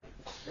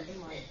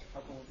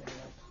Couple of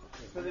handouts.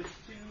 So there's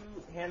two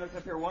handouts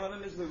up here. One of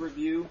them is the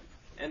review,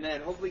 and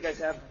then hopefully you guys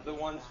have the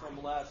ones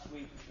from last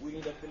week. We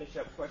need to finish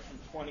up question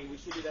 20. We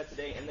should do that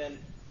today, and then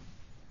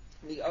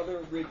the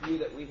other review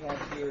that we have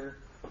here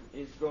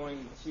is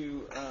going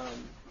to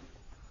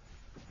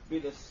be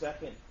the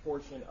second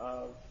portion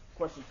of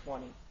question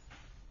 20.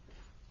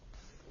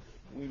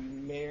 We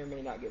may or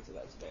may not get to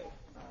that today.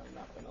 I'm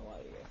not going to lie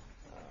to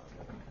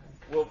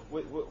you.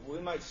 We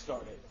might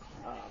start it,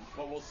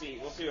 but we'll see.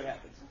 We'll see what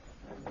happens.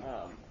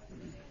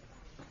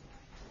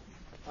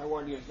 I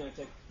warned you it's going to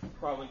take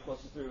probably close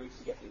to 3 weeks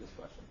to get through this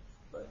question.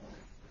 But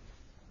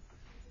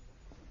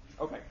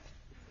okay.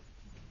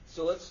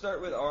 So let's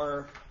start with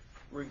our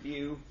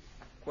review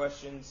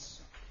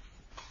questions.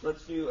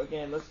 Let's do 15, I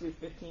think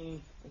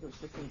it was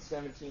 15,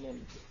 17,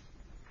 and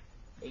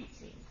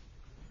 18.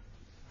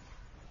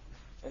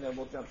 And then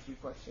we'll jump to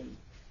question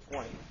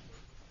 20.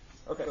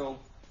 Okay, so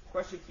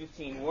question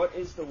 15. What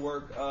is the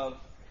work of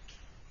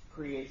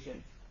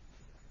creation?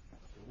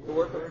 The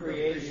work of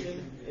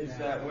creation is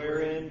that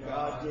wherein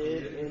God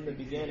did in the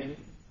beginning,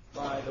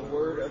 by the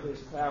word of his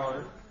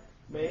power,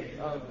 make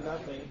of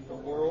nothing the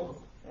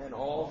world and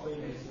all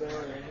things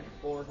therein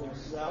for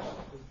himself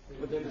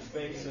within the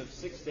space of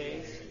 6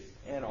 days,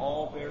 and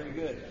all very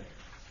good.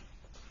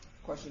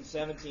 Question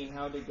 17.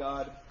 How did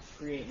God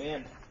create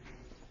man?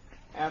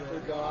 After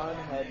God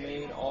had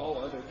made all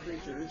other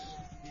creatures,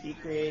 he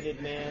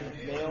created man,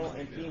 male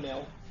and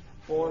female,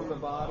 formed the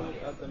body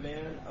of the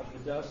man of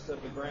the dust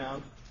of the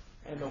ground,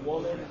 and the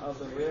woman of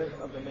the rib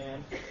of the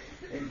man,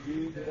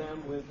 endued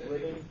them with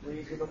living,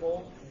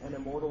 reasonable, and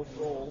immortal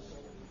souls,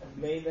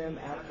 made them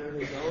after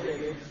his own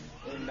image,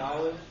 in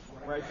knowledge,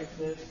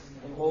 righteousness,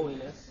 and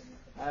holiness,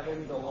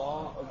 having the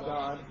law of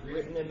God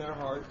written in their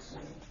hearts,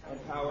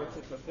 and power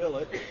to fulfill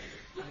it,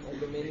 and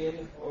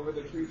dominion over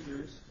the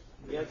creatures,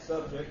 yet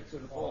subject to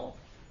the fall.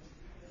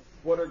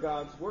 What are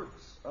God's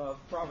works of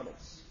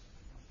providence?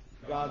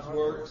 God's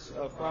works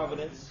of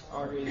providence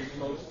are his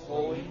most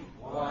holy,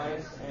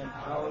 wise, and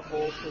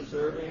powerful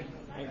preserving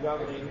and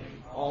governing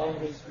all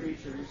his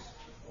creatures,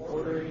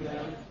 ordering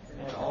them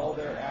and all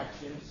their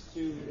actions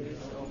to his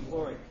own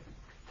glory.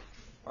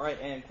 All right,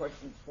 and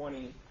question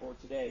 20 for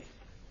today.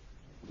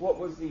 What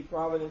was the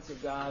providence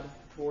of God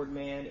toward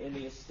man in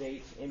the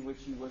estate in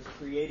which he was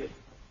created?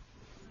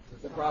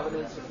 The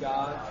providence of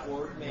God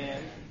toward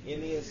man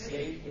in the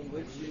estate in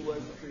which he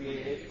was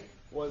created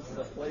was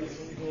the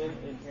placing him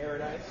in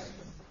paradise,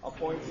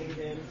 appointing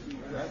him to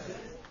dress it,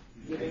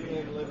 giving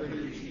him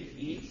liberty to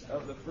eat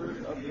of the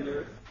fruit of the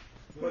earth,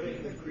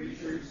 putting the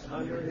creatures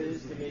under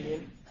his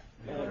dominion,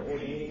 and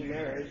ordaining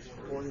marriage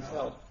for his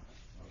help,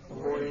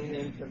 affording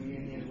him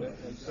communion with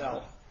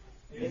himself,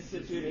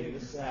 instituting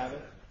the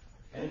Sabbath,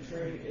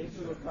 entering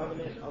into a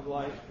covenant of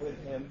life with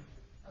him,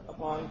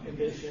 upon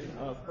condition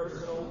of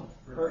personal,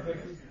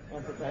 perfect,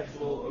 and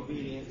perpetual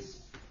obedience,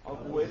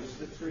 of which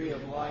the tree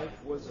of life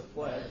was a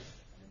pledge,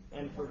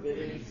 and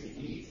forbidding to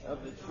eat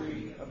of the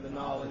tree of the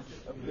knowledge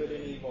of good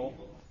and evil,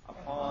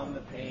 upon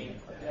the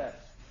pain of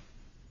death.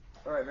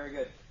 All right, very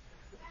good.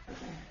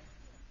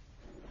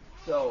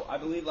 So, I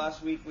believe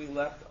last week we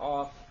left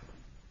off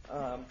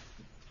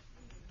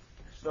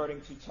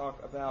starting to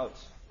talk about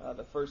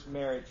the first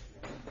marriage.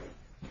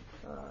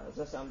 Does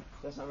that sound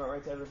about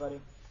right to everybody? I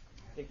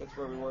think that's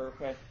where we were,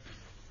 okay.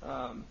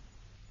 So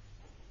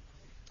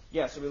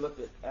we looked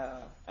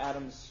at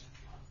Adam's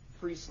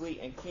priestly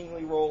and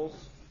kingly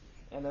roles,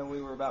 and then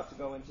we were about to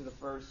go into the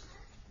first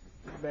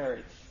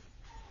marriage.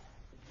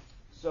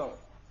 So,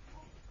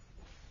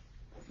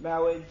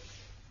 marriage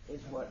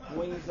is what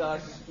brings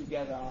us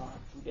together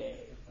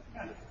today.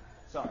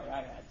 Sorry, I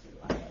had to do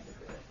it.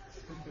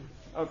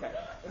 Okay.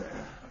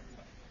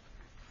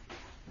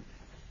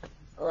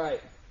 All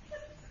right.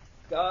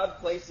 God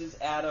places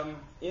Adam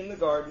in the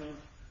garden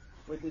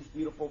with his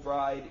beautiful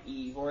bride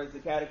Eve, or as the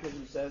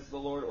Catechism says, the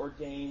Lord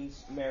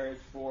ordains marriage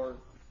for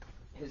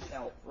his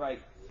help,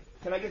 right?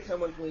 Can I get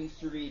someone please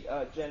to read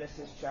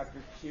Genesis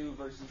chapter 2,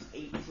 verses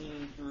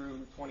 18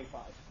 through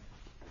 25?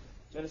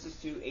 Genesis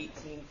 2,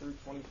 18 through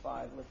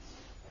 25. Let's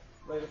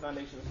lay the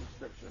foundation of some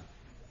scripture.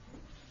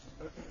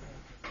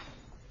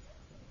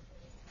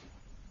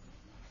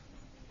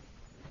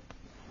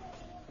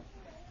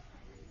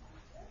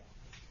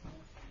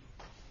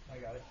 I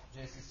got it.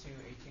 Genesis 2,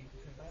 18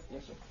 through 25?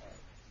 Yes, sir.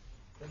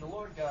 Then the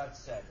Lord God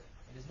said,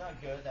 "It is not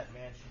good that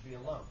man should be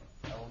alone.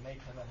 I will make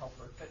him a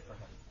helper fit for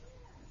him."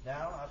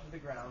 Now out of the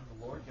ground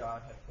the Lord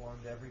God had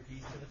formed every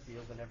beast of the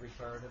field and every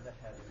bird of the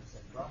heavens,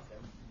 and brought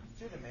them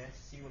to the man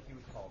to see what he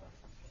would call them.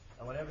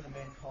 And whatever the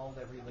man called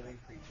every living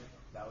creature,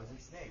 that was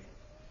its name.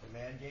 The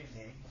man gave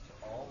names to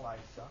all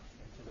livestock,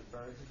 and to the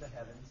birds of the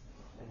heavens,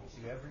 and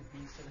to every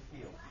beast of the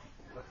field.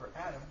 But for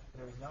Adam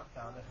there was not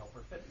found a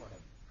helper fit for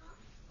him.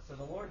 So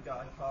the Lord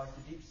God caused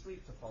a deep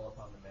sleep to fall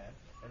upon the man,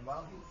 and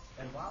while he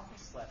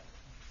slept,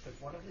 took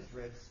one of his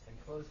ribs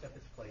and closed up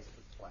its place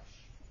with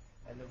flesh.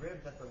 And the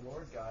rib that the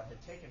Lord God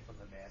had taken from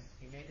the man,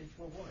 he made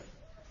into a woman,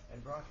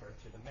 and brought her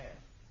to the man.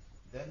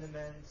 Then the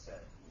man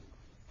said,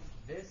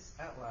 "This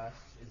at last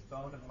is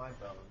bone of my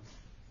bones,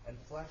 and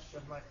flesh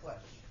of my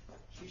flesh.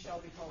 She shall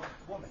be called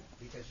woman,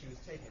 because she was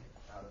taken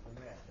out of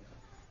the man.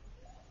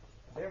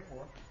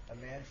 Therefore, a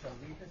man shall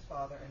leave his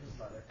father and his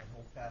mother, and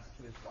hold fast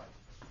to his wife,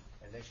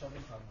 and they shall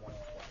become one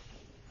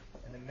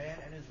flesh. And the man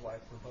and his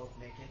wife were both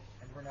naked,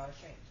 and were not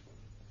ashamed.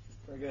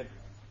 Very good.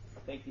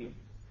 Thank you.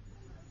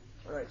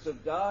 All right, so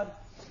God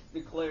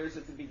declares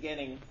at the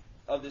beginning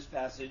of this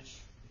passage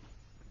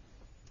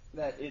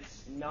that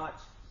it's not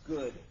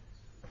good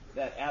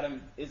that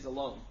Adam is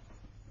alone,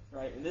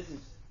 right? And this is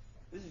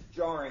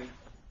jarring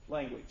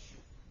language,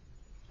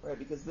 right?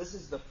 Because this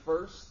is the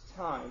first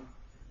time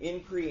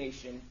in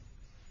creation,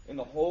 in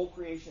the whole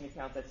creation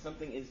account, that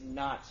something is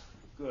not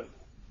good.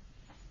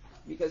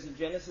 Because in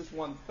Genesis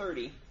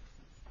 1:30,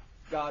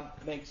 God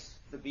makes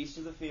the beasts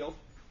of the field,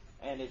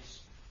 and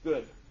it's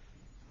good.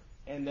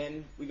 And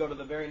then we go to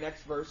the very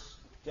next verse,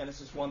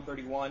 Genesis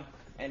 1:31,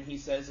 and he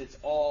says it's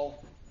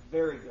all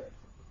very good.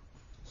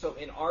 So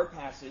in our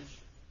passage,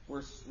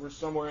 we're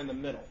somewhere in the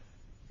middle,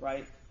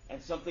 right?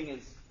 And something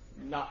is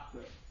not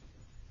good.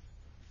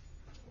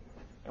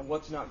 And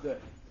what's not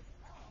good?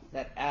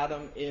 That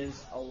Adam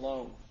is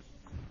alone.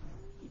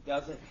 He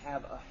doesn't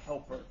have a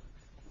helper.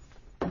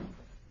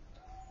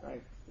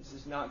 Right? This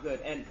is not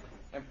good. And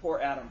poor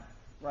Adam,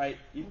 right?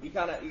 You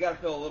gotta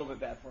feel a little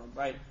bit bad for him,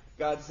 right?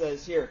 God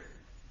says, here,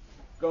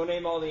 go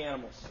name all the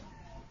animals.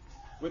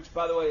 Which,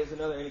 by the way, is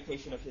another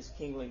indication of his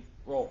kingly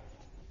role.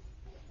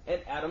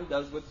 And Adam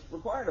does what's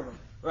required of him,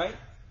 right?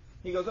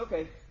 He goes,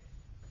 okay,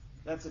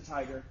 that's a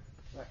tiger.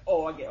 Right.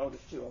 There's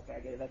two. Okay, I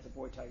get it. That's a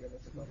boy tiger.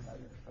 That's a girl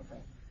tiger.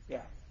 Okay.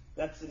 Yeah.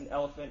 That's an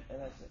elephant,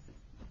 and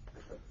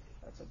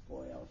that's a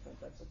boy elephant.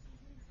 That's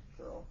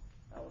a girl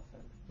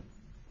elephant.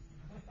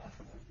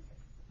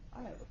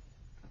 I have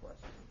a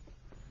question.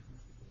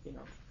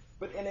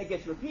 And it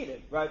gets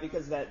repeated, right?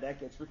 Because that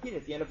gets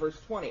repeated at the end of verse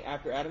 20.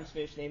 After Adam's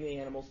finished naming the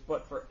animals,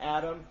 but for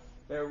Adam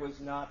there was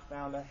not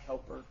found a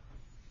helper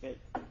fit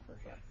for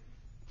him.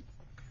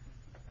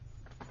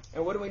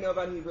 And what do we know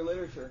about Hebrew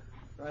literature,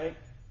 right?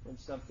 When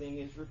something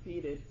is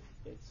repeated,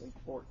 it's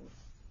important.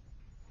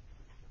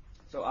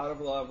 So out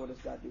of love, what does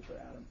God do for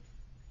Adam?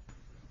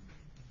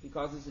 He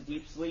causes a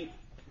deep sleep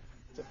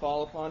to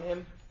fall upon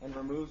him and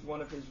removes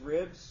one of his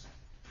ribs.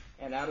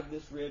 And out of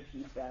this rib,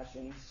 he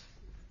fashions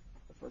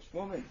the first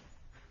woman.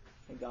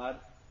 And God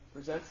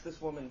presents this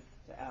woman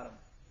to Adam.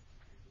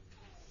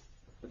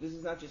 But this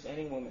is not just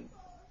any woman,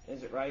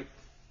 is it right?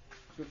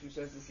 Scripture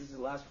says this is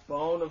the last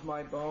bone of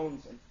my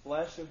bones and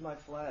flesh of my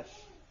flesh.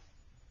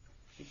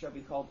 She shall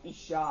be called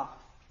Isha,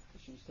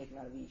 because she was taken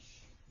out of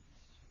Ish.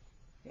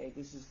 Okay,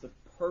 this is the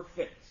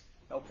perfect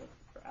helper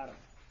for Adam.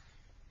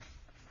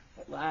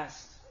 At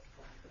last,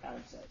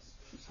 Adam says,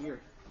 she's here.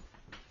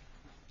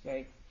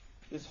 Okay,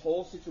 this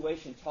whole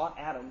situation taught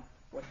Adam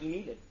what he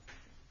needed.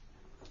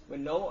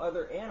 When no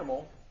other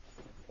animal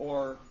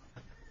or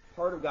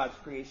part of God's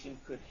creation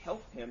could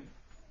help him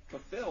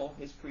fulfill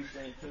his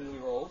priestly and kingly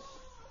roles,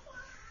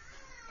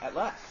 at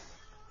last,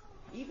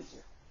 Eve is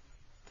here.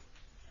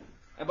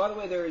 And by the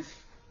way, there's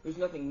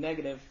nothing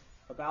negative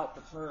about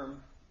the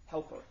term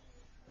helper.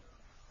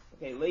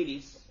 Okay,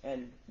 ladies,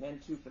 and men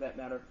too for that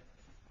matter,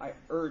 I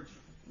urge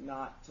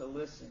not to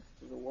listen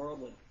to the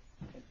worldly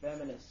and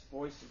feminist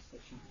voices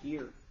that you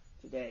hear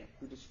today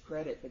who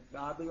discredit the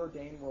godly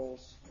ordained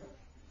roles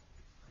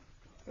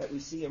that we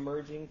see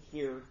emerging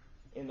here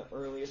in the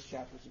earliest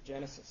chapters of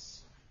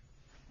Genesis.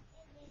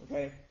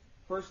 Okay?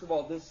 First of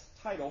all, this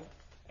title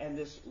and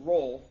this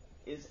role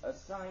is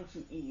assigned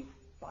to Eve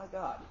by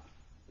God.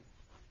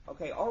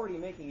 Okay, already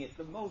making it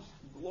the most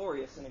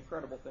glorious and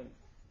incredible thing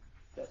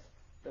that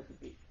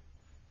could be.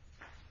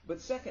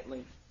 But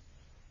secondly,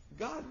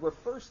 God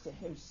refers to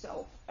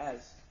himself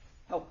as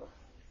helper.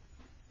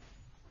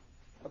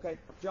 Okay,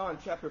 John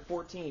chapter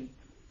 14,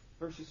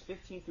 verses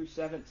 15 through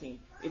 17.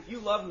 If you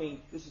love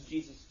me, this is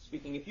Jesus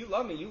speaking, if you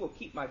love me, you will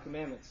keep my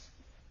commandments.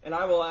 And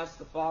I will ask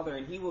the Father,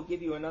 and he will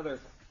give you another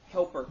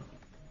helper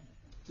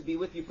to be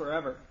with you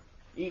forever,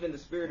 even the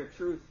Spirit of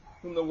truth,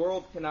 whom the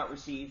world cannot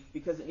receive,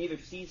 because it neither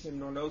sees him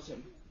nor knows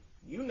him.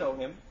 You know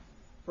him,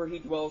 for he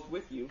dwells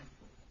with you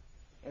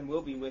and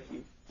will be with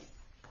you.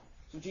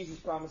 So Jesus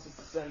promises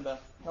to send the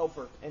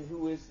helper. And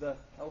who is the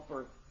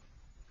helper?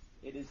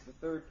 It is the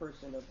third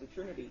person of the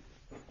Trinity.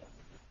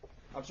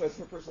 The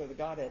third person of the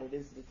Godhead. It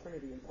is the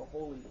Trinity and the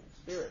Holy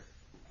Spirit.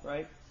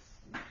 Right?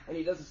 And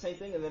he does the same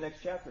thing in the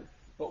next chapter.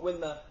 But when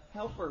the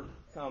helper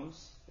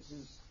comes, this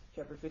is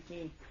chapter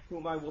 15,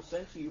 whom I will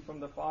send to you from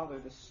the Father,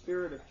 the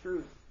Spirit of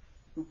truth,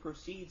 who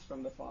proceeds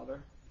from the Father,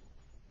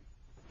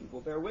 he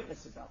will bear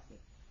witness about me.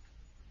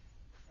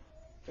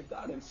 But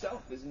God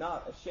himself is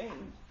not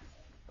ashamed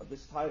of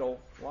this title.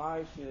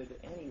 Why should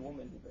any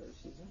woman who bears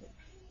his image?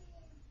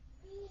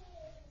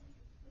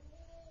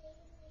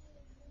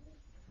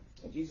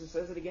 And Jesus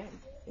says it again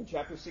in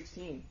chapter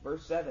 16,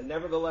 verse 7.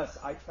 Nevertheless,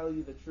 I tell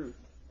you the truth.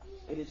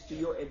 It is to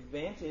your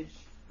advantage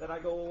that I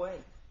go away.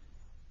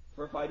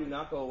 For if I do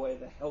not go away,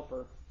 the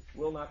helper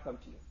will not come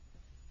to you.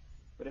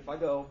 But if I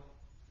go,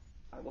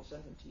 I will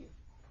send him to you.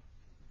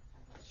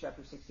 It's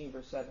chapter 16,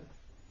 verse 7.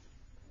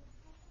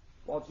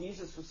 While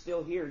Jesus was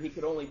still here, he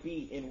could only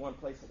be in one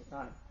place at a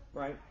time,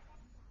 right?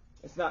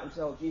 It's not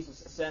until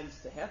Jesus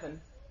ascends to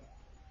heaven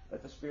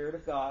that the Spirit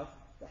of God,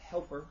 the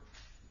Helper,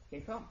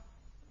 can come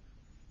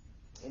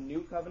in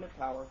new covenant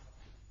power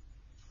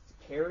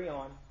to carry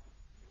on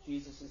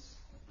Jesus'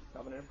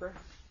 covenant of grace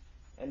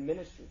and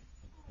ministry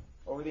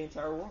over the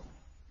entire world.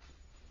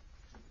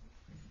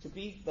 To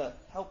be the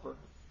Helper,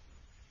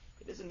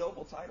 it is a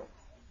noble title.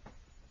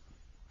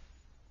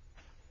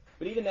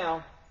 But even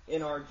now,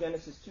 in our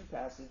Genesis 2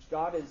 passage,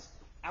 God is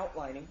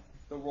outlining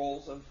the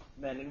roles of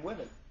men and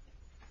women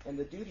and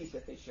the duties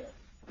that they share.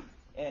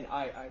 And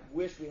I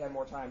wish we had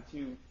more time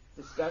to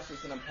discuss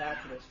this and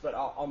unpack this, but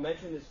I'll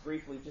mention this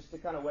briefly just to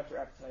kind of whet your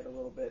appetite a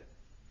little bit.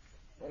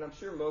 And I'm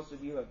sure most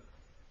of you have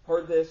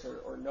heard this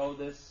or know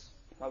this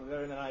probably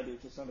better than I do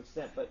to some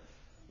extent. But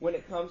when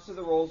it comes to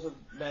the roles of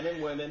men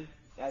and women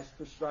as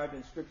prescribed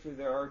in Scripture,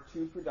 there are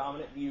two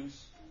predominant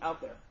views out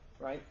there,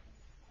 right?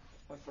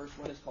 The first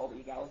one is called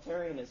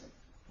egalitarianism.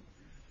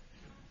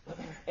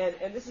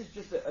 And this is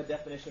just a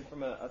definition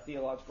from a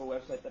theological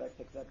website that I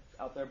picked up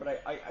out there,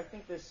 but I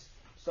think this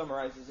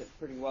summarizes it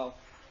pretty well.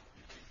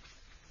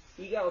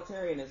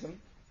 Egalitarianism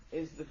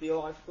is the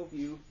theological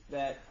view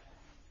that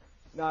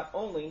not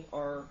only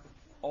are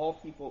all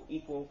people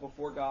equal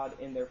before God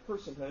in their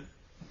personhood,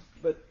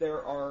 but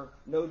there are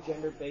no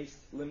gender-based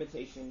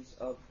limitations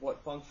of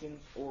what functions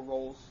or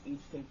roles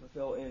each can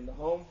fulfill in the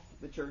home,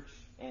 the church,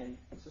 and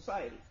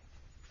society.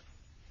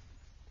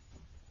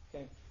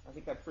 Okay, I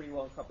think that pretty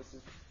well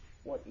encompasses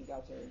what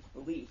egalitarians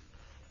believe.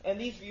 And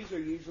these views are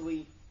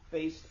usually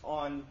based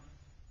on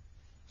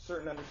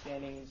certain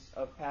understandings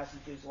of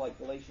passages like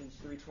Galatians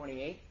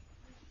 3:28,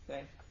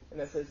 okay, and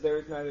that says, "There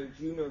is neither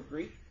Jew nor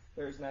Greek,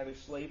 there is neither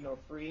slave nor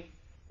free,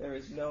 there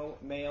is no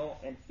male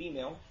and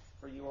female,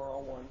 for you are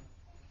all one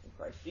in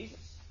Christ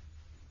Jesus."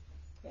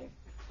 Okay.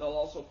 They'll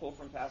also pull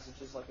from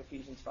passages like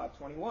Ephesians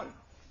 5:21,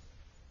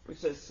 which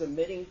says,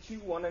 "Submitting to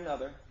one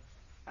another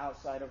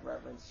outside of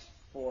reverence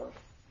for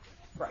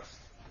Christ."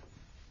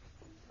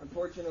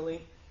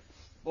 Unfortunately,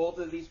 both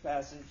of these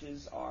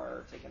passages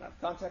are taken out of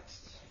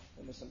context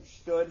and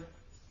misunderstood.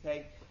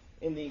 Okay?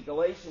 In the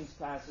Galatians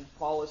passage,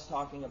 Paul is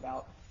talking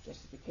about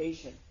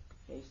justification.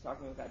 Okay? He's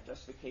talking about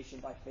justification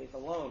by faith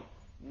alone,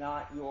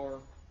 not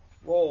your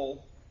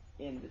role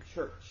in the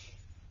church.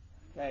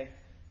 Okay?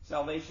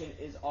 Salvation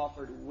is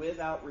offered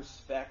without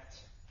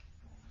respect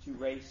to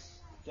race,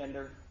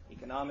 gender,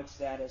 economic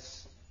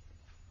status,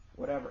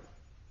 whatever.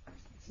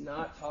 It's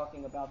not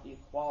talking about the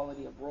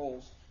equality of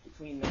roles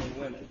between men and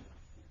women.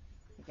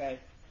 Okay?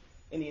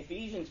 In the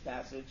Ephesians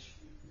passage,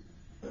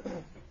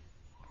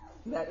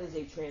 that is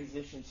a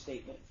transition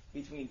statement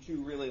between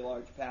two really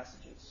large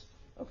passages.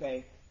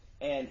 Okay?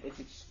 And it's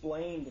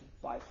explained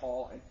by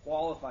Paul and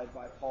qualified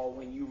by Paul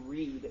when you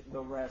read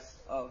the rest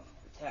of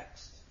the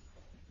text.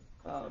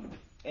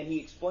 And he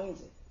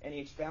explains it, and he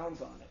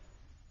expounds on it,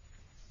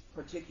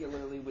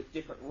 particularly with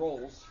different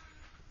roles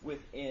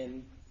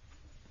within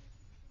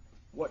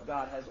what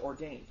God has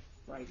ordained.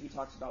 Right? He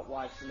talks about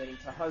wives submitting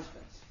to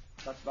husbands.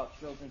 He talks about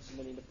children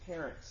submitting to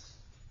parents.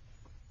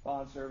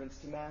 Bondservants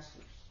to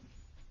masters.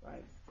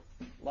 Right?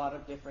 A lot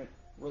of different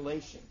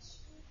relations.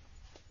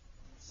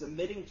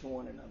 Submitting to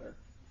one another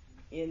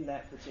in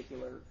that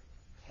particular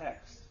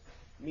text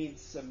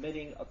means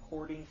submitting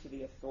according to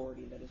the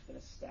authority that has been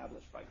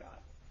established by God.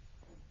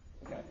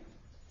 Okay?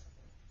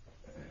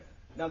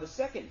 Now the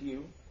second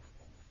view,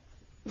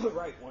 the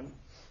right one,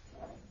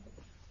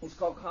 is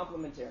called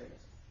complementarianism.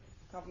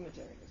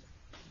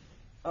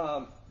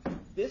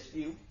 This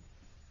view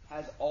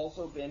has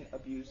also been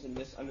abused and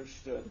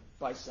misunderstood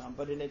by some,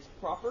 but in its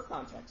proper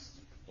context,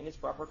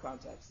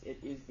 it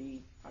is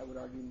the, I would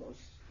argue, most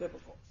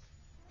biblical.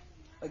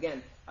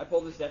 Again, I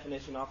pulled this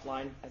definition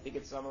offline. I think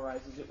it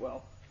summarizes it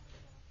well.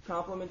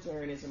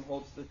 Complementarianism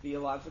holds the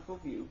theological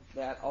view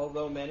that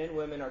although men and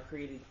women are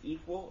created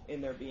equal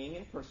in their being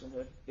and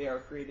personhood, they are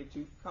created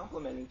to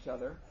complement each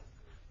other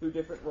through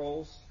different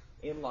roles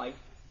in life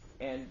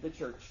and the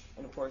church.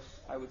 And of course,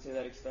 I would say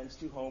that extends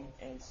to home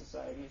and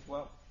society as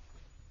well.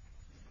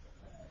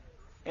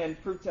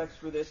 And proof texts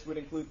for this would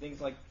include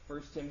things like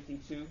 1 Timothy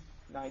 2,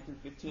 9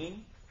 through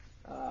 15,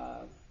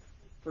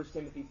 1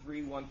 Timothy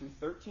 3, 1 through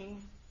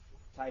 13,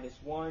 Titus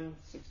 1,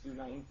 6 through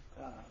 9,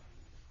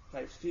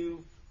 Titus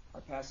 2,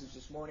 our passage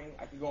this morning.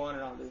 I could go on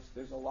and on.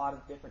 There's a lot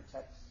of different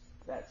texts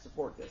that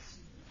support this.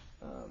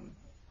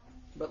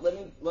 But let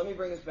me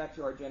bring us back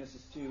to our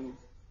Genesis 2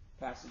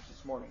 passage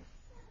this morning.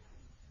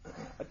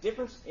 A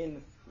difference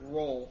in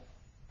role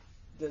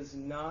does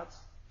not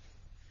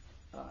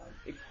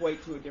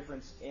equate to a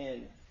difference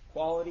in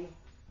quality,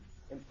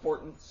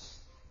 importance,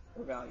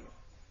 or value.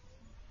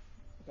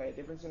 Okay, a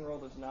difference in role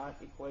does not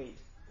equate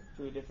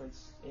to a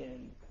difference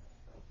in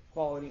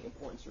quality,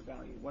 importance, or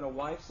value. When a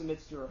wife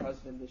submits to her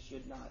husband, this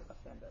should not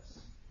offend us.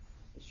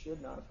 It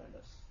should not offend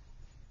us.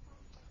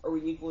 Are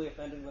we equally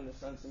offended when the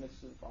son submits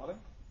to the father?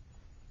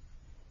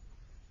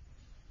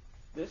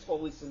 This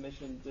holy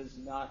submission does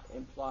not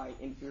imply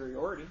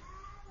inferiority.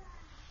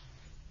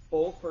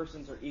 Both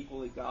persons are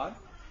equally God,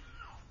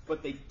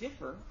 but they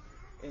differ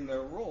in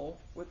their role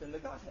within the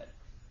Godhead.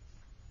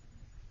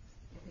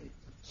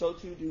 so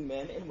too do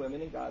men and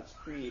women in God's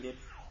created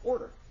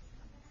order.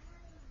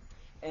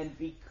 And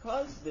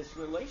because this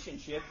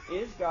relationship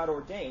is God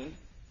ordained,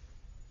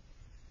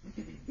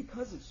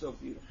 because it's so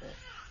beautiful,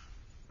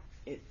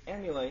 it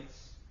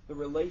emulates the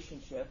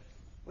relationship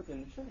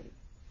within the Trinity,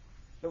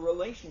 the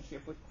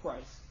relationship with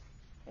Christ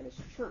and His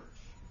church.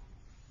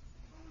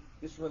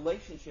 This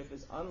relationship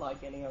is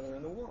unlike any other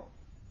in the world.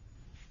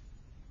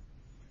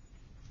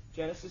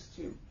 Genesis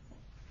 2,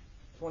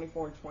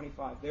 24 and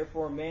 25.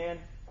 Therefore a man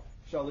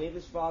shall leave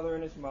his father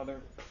and his mother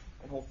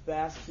and hold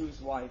fast to his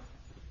wife,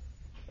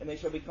 and they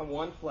shall become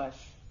one flesh.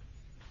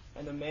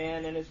 And the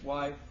man and his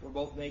wife were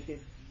both naked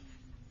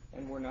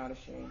and were not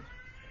ashamed.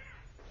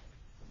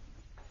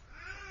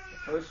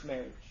 The first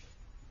marriage.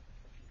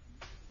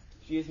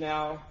 She is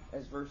now,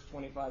 as verse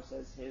 25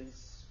 says,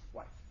 his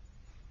wife.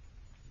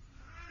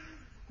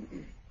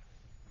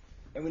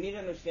 And we need to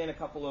understand a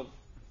couple of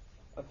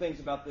things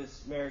about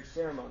this marriage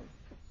ceremony.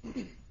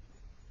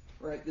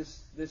 Right?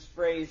 This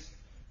phrase,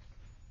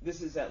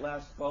 "This is at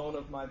last bone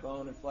of my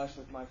bone and flesh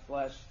of my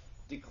flesh,"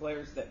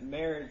 declares that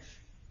marriage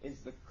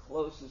is the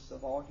closest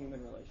of all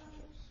human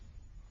relationships.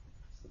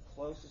 It's the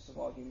closest of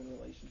all human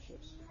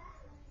relationships.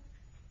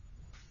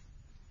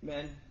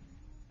 Men,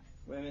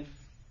 women,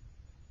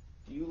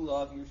 do you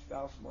love your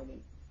spouse more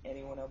than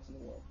anyone else in the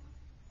world?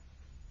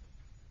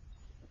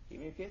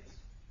 Even your kids?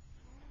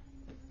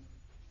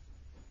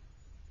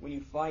 When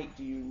you fight,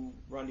 do you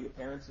run to your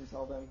parents and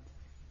tell them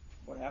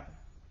what happened?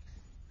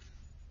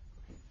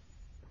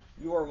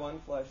 You are one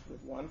flesh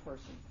with one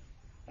person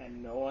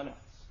and no one else.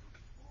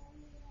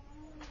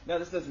 Now,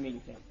 this doesn't mean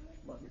you can't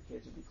love your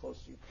kids or be close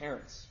to your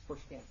parents. Of course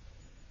you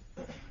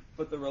can.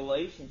 But the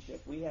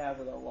relationship we have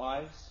with our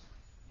wives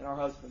and our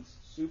husbands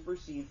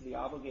supersedes the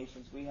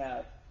obligations we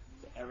have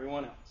to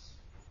everyone else.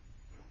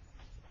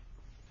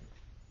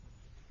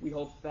 We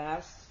hold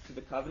fast to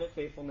the covenant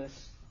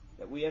faithfulness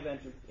that we have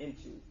entered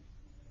into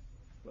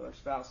with our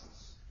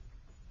spouses.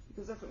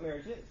 Because that's what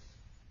marriage is.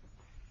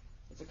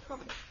 It's a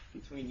covenant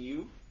between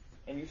you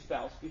and your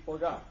spouse before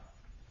God.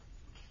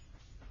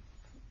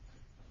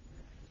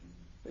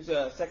 There's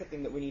a second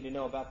thing that we need to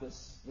know about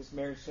this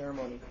marriage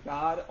ceremony.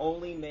 God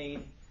only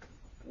made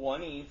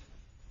one Eve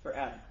for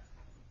Adam.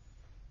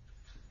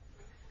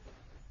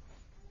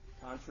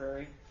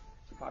 Contrary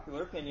to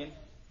popular opinion,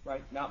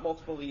 right? Not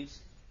multiple Eves.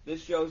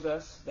 This shows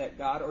us that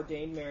God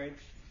ordained marriage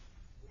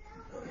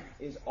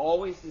is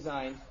always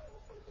designed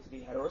to be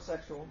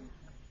heterosexual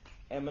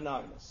and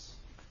monogamous.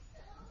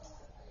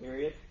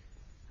 Period.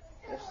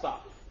 We'll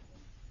stop.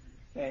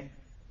 Okay?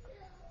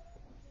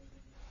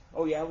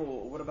 Oh yeah,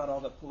 well, what about all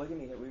the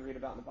polygamy that we read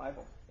about in the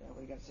Bible? Yeah, what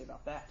do you got to say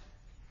about that?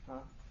 Huh?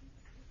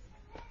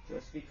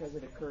 Just because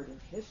it occurred in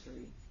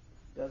history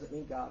doesn't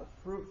mean God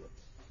approved it.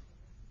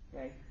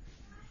 Okay?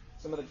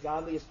 Some of the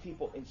godliest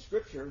people in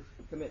Scripture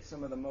commit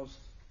some of the most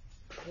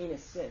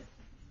heinous sin.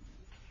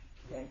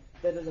 Okay?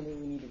 That doesn't mean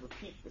we need to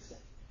repeat the sin.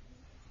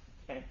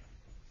 Okay?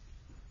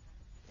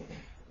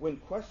 When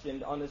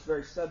questioned on this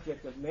very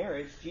subject of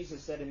marriage,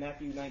 Jesus said in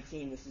Matthew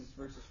 19, this is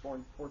verses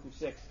 4 through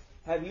 6,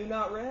 "Have you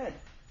not read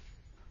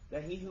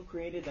that He who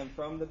created them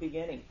from the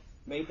beginning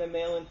made them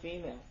male and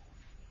female,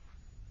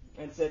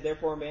 and said,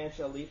 therefore a man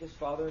shall leave his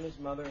father and his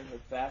mother and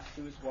hold fast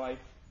to his wife,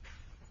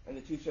 and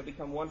the two shall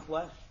become one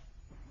flesh.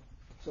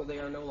 So they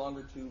are no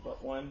longer two,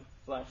 but one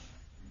flesh.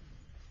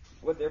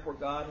 What therefore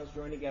God has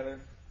joined together,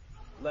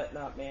 let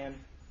not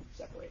man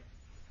separate."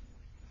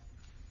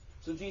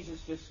 So Jesus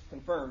just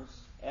confirms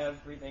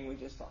everything we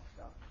just talked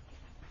about.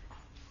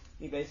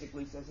 He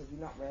basically says, have you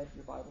not read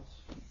your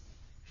Bibles?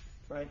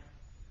 Right?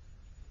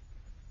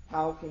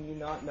 How can you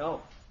not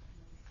know?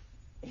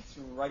 It's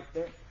right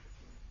there.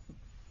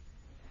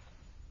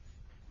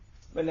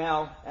 But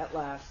now, at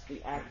last,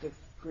 the act of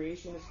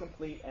creation is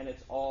complete, and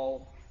it's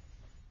all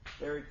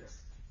very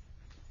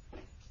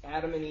good.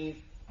 Adam and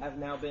Eve have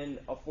now been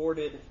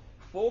afforded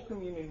full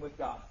communion with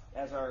God,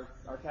 as our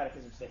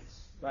catechism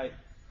states, right?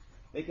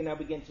 They can now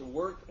begin to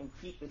work and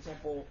keep the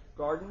temple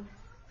garden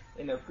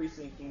in their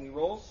priestly and kingly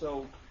roles.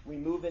 So we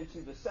move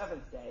into the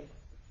seventh day,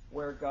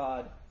 where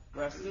God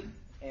rested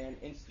and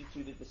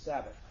instituted the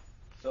Sabbath.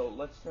 So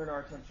let's turn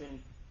our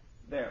attention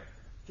there.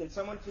 Can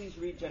someone please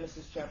read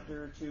Genesis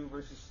chapter 2,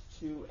 verses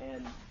 2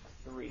 and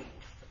 3?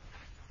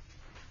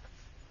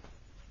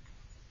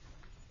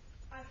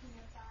 I can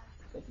read that.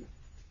 Thank you.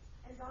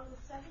 And on the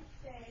seventh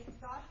day,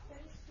 God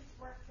finished His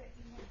work that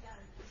He had done.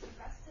 He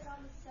rested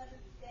on the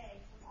seventh day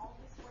from all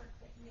His work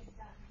that He had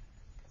done.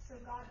 So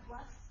God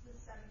blessed the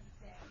seventh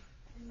day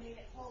and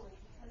made it holy,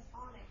 because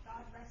on it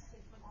God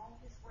rested from all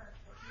His work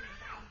that He had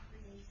done in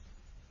creation.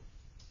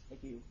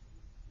 Thank you.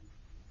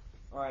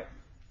 All right.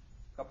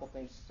 A couple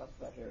things to talk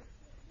about here.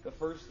 The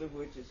first of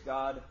which is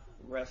God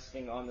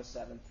resting on the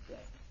seventh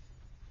day.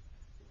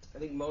 I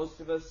think most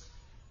of us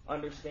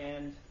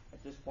understand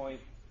at this point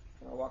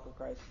in our walk with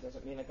Christ, it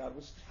doesn't mean that God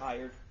was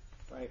tired,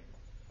 right?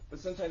 But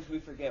sometimes we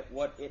forget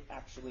what it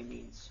actually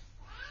means.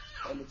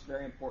 And it's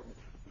very important.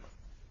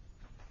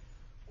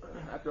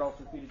 After all,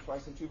 it's repeated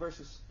twice in 2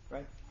 verses,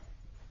 right?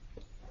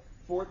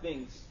 Four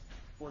things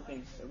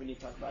that we need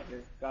to talk about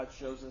here. God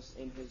shows us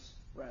in His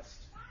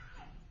rest.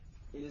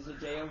 It is a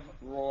day of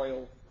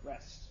royal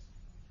rest.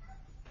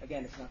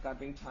 Again, it's not God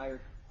being tired.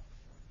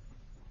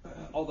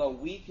 Although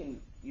we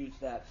can use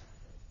that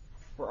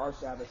for our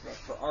Sabbath rest,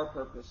 for our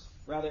purpose.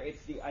 Rather,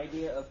 it's the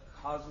idea of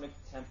cosmic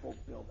temple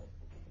building.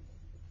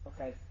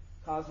 Okay?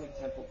 Cosmic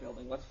temple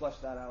building. Let's flesh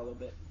that out a little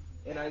bit.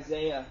 In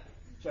Isaiah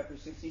chapter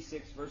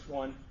 66, verse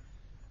 1,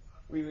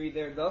 we read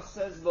there, "Thus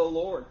says the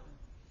Lord,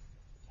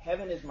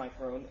 heaven is my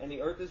throne, and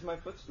the earth is my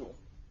footstool.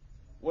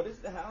 What is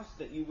the house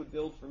that you would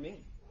build for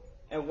me?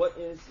 And what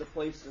is the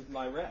place of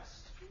my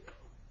rest?"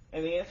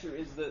 And the answer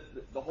is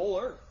the whole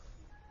earth.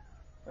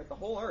 Right? The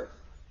whole earth.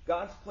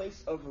 God's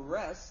place of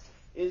rest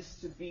is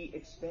to be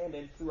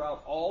expanded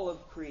throughout all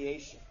of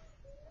creation.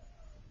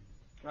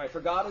 Right?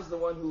 For God is the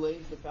one who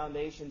lays the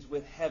foundations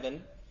with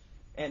heaven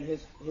and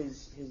his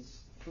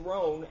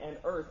throne and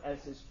earth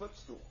as his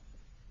footstool.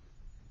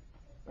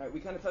 Right?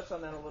 We kind of touched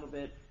on that a little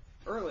bit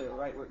earlier,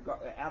 right? Where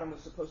Adam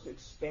was supposed to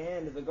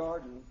expand the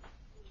garden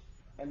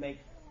and make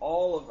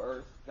all of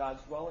earth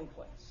God's dwelling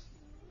place.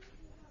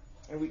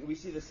 And we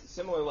see this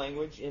similar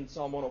language in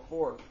Psalm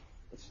 104.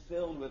 It's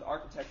filled with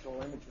architectural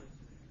imagery.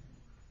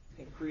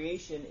 And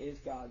creation is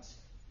God's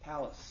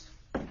palace.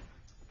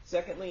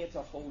 Secondly, it's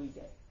a holy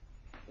day.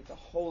 It's a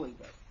holy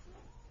day.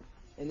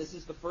 And this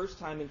is the first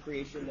time in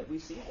creation that we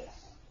see this.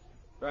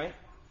 Right?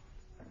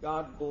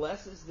 God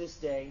blesses this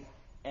day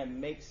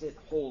and makes it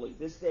holy.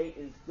 This day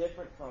is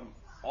different from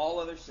all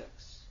other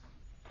six.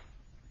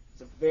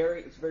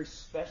 It's very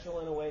special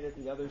in a way that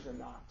the others are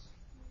not.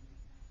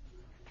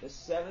 The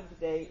seventh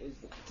day is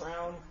the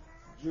crown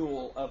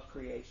jewel of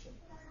creation.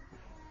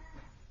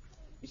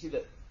 You see,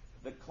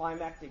 the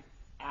climactic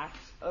act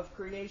of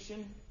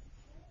creation,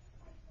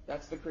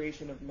 that's the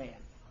creation of man.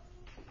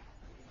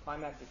 The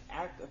climactic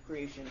act of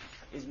creation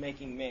is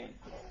making man.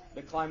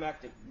 The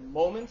climactic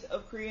moment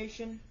of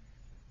creation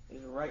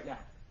is right now.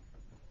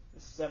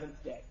 The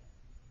seventh day.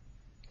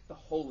 The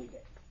holy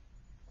day.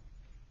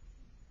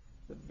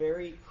 The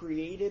very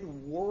created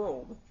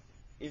world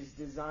is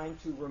designed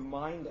to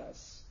remind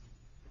us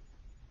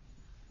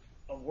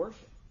of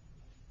worship.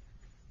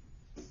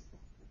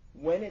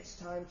 When it's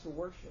time to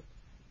worship,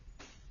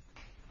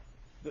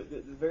 the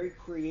very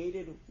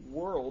created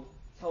world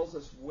tells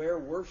us where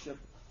worship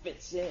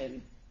fits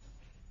in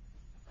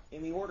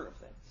the order of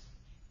things.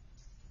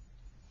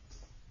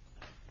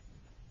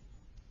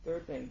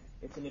 Third thing,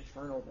 it's an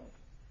eternal day.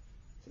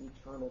 It's an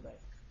eternal day.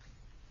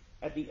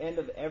 At the end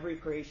of every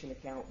creation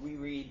account, we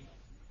read,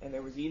 "And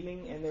there was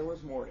evening and there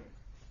was morning,"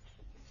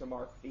 to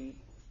mark the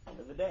end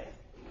of the day.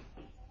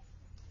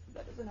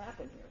 That doesn't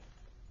happen here.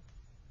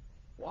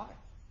 Why?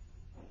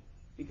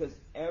 Because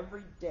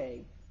every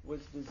day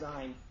was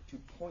designed to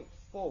point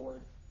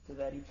forward to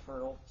that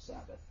eternal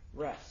Sabbath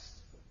rest.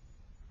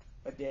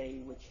 A day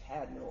which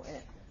had no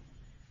end.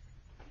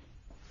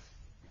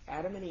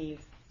 Adam and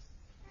Eve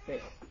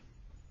failed.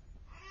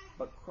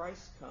 But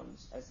Christ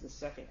comes as the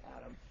second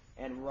Adam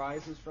and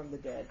rises from the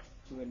dead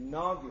to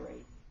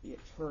inaugurate the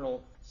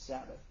eternal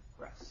Sabbath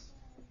rest.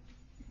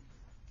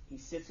 He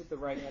sits at the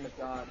right hand of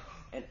God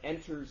and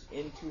enters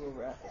into a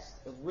rest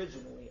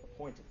originally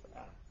appointed for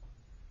Adam.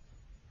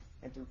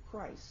 And through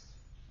Christ,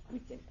 we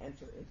can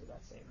enter into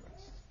that same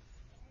rest.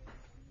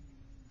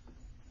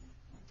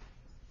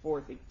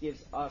 Fourth, it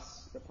gives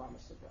us the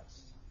promise of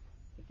rest.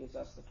 It gives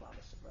us the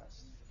promise of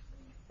rest.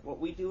 What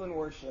we do in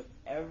worship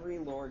every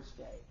Lord's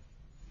Day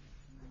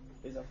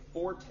is a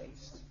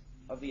foretaste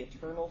of the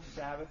eternal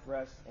Sabbath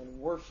rest and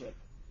worship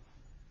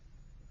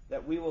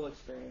that we will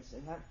experience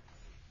in heaven.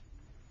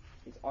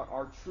 It's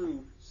our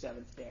true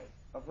seventh day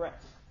of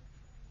rest.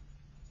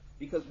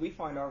 Because we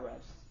find our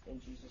rest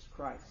in Jesus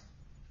Christ.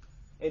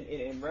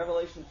 In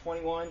Revelation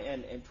 21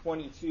 and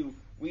 22,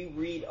 we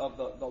read of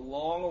the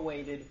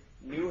long-awaited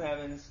new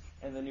heavens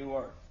and the new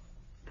earth.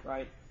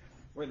 Right?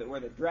 Where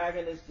the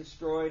dragon is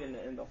destroyed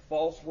and the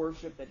false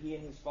worship that he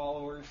and his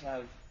followers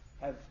have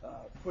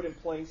put in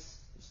place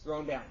is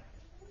thrown down.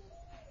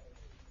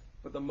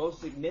 But the most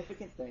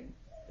significant thing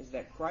is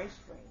that Christ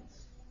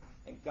reigns,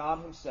 and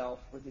God himself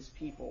with his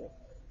people,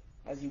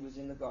 as he was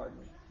in the garden,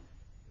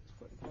 is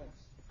put in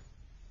place.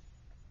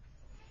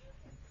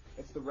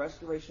 It's the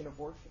restoration of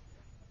worship,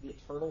 the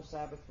eternal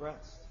Sabbath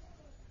rest.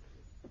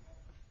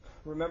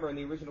 Remember, in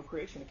the original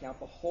creation account,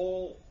 the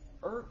whole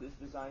earth is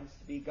designed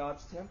to be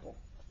God's temple.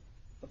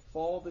 The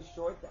fall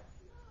destroyed that.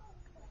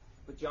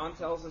 But John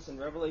tells us in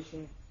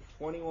Revelation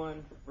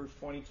 21, verse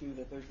 22,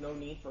 that there's no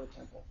need for a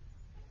temple.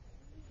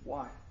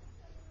 Why?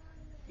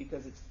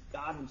 Because it's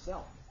God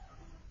himself.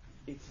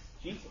 It's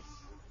Jesus.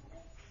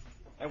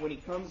 And when he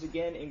comes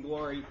again in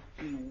glory,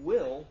 he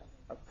will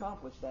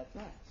accomplish that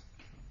task.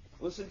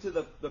 Listen to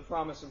the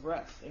promise of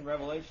rest in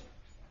Revelation.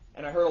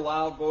 "And I heard a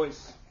loud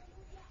voice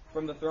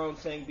from the throne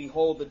saying,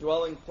 'Behold, the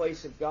dwelling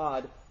place of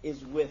God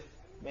is with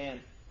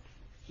man.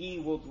 He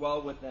will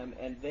dwell with them,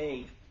 and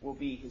they will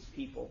be his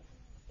people.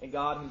 And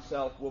God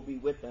himself will be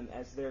with them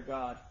as their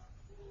God.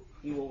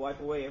 He will wipe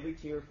away every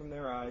tear from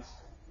their eyes,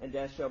 and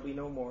death shall be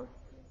no more.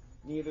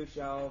 Neither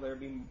shall there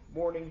be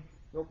mourning,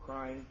 nor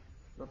crying,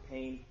 nor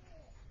pain,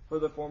 for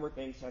the former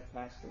things have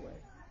passed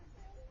away.'"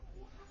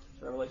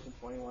 Revelation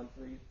 21,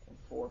 3 and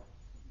 4.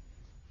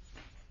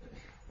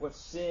 What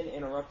sin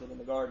interrupted in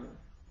the garden,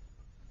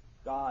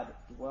 God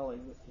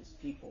dwelling with his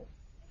people,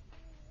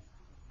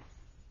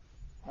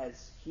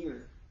 has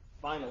here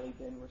finally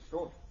been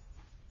restored.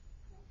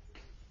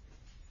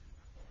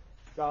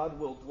 God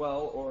will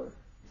dwell or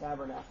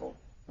tabernacle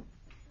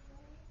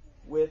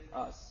with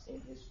us in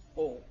his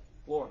full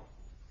glory,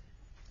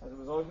 as it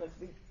was always meant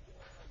to be.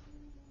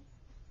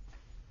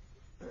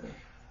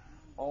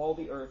 All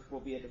the earth will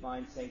be a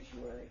divine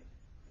sanctuary.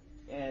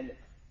 And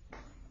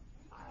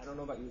I don't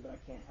know about you, but I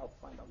can't help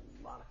find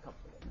a lot of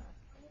comfort in that.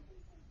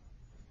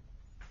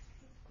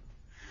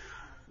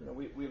 You know,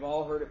 we've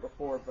all heard it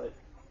before, but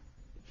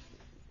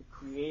the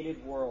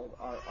created world,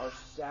 our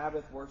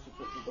Sabbath worship,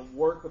 the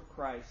work of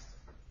Christ,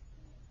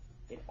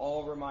 it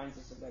all reminds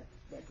us of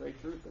that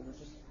great truth that we're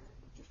just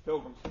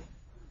pilgrims,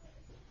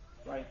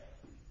 right?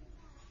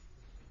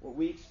 What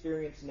we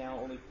experience now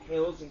only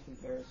pales in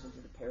comparison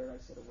to the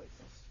paradise that awaits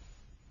us.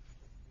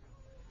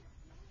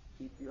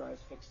 Keep your eyes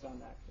fixed on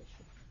that,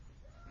 Christian.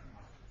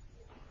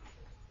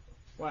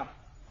 Wow.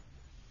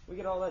 We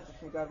get all that just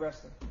from God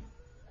resting.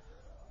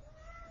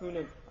 Who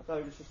knew? I thought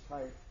he was just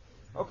tired.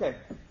 Okay,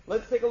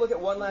 let's take a look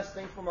at one last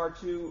thing from our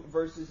 2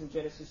 verses in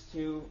Genesis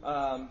 2.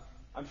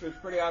 I'm sure it's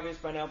pretty obvious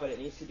by now, but it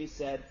needs to be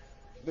said.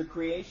 The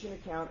creation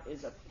account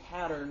is a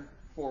pattern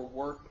for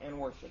work and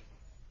worship.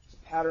 It's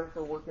a pattern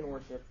for work and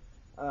worship.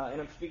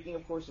 And I'm speaking,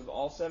 of course, of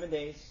all 7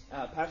 days.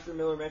 Pastor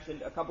Miller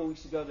mentioned a couple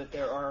weeks ago that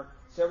there are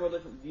several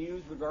different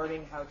views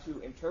regarding how to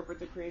interpret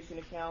the creation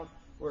account.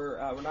 We're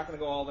not going to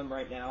go all of them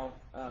right now.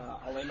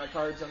 I'll lay my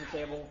cards on the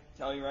table,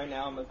 tell you right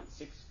now I'm a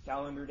 6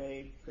 calendar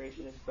day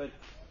creationist. But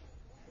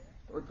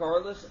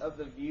regardless of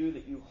the view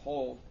that you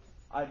hold,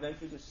 I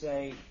venture to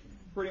say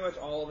pretty much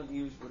all of the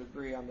views would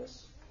agree on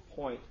this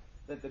point,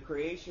 that the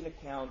creation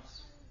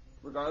accounts,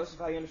 regardless of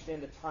how you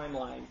understand the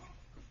timeline,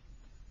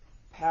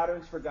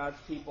 patterns for God's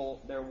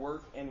people, their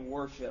work and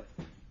worship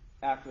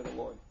after the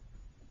Lord.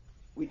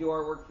 We do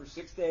our work for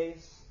 6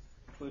 days,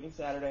 including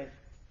Saturday,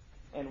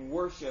 and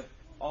worship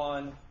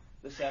on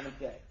the 7th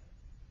day,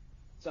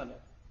 Sunday,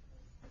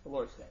 the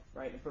Lord's Day,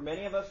 right? And for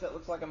many of us, that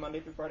looks like a Monday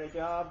through Friday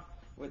job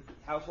with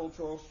household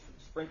chores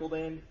sprinkled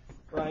in,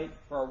 right?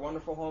 For our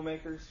wonderful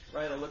homemakers,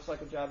 right? It looks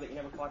like a job that you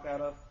never clock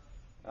out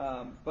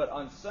of. But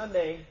on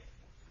Sunday,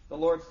 the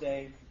Lord's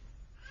Day,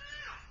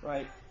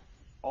 right,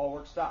 all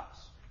work stops.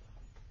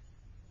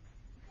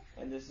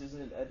 And this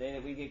isn't a day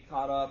that we get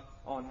caught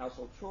up on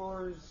household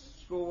chores,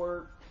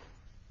 schoolwork,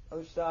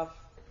 other stuff,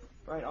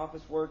 right?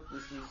 Office work.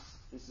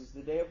 This is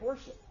the day of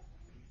worship,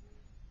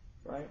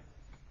 right?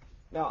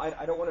 Now,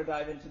 I don't want to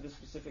dive into the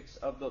specifics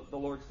of the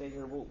Lord's Day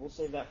here. We'll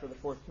save that for the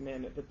 4th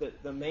commandment.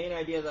 But the main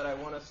idea that I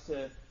want us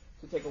to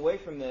take away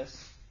from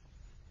this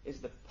is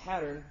the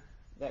pattern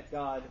that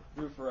God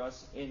drew for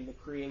us in the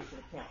creation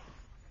account.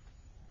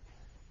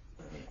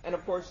 And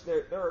of course,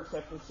 there are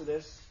exceptions to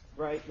this,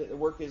 right? The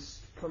work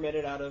is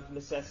permitted out of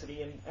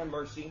necessity and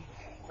mercy.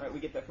 Right? We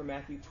get that from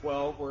Matthew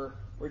 12,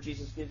 where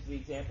Jesus gives the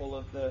example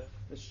of the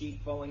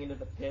sheep falling into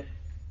the pit.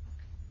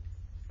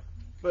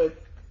 But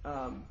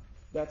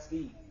that's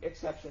the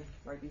exception,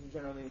 right? These are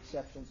generally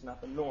exceptions, not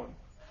the norm.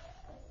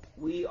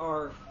 We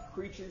are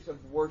creatures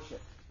of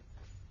worship.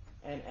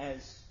 And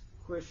as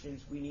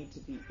Christians, we need to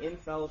be in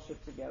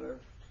fellowship together,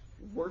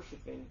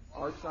 worshiping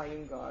our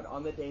triune God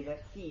on the day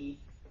that He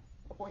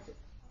appointed.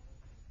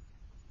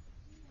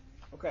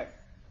 Okay,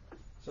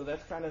 so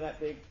that's kind of that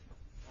big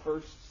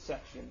first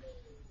section.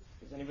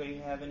 Does anybody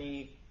have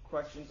any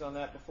questions on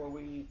that before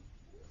we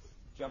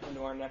jump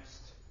into our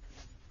next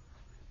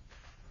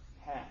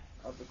half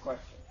of the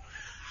question?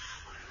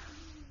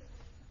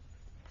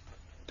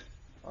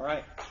 All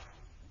right.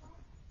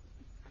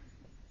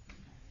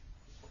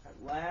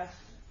 At last,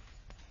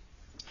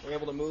 we're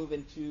able to move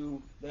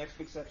into the next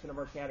big section of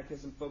our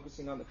catechism,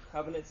 focusing on the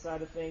covenant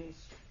side of things.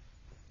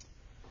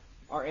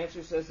 Our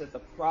answer says that the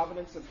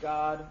providence of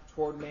God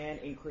toward man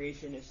in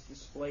creation is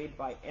displayed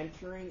by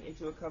entering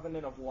into a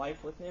covenant of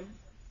life with Him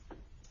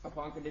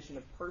upon condition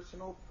of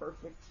personal,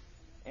 perfect,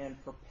 and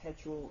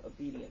perpetual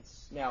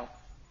obedience. Now,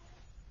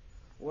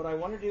 what I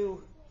want to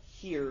do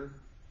here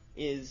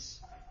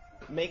is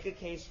make a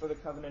case for the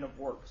covenant of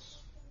works.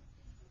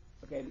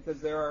 Okay,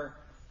 because there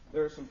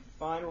are some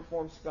fine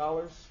Reformed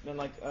scholars, men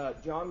like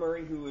John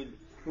Murray, who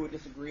would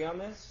disagree on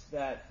this,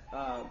 that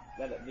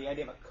the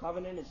idea of a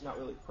covenant is not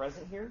really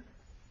present here.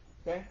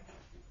 Okay,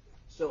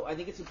 so I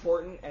think it's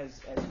important as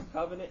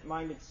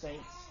covenant-minded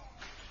saints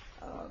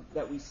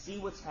that we see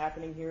what's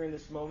happening here in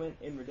this moment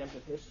in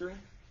redemptive history.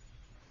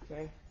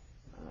 Okay,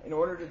 in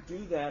order to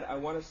do that, I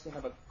want us to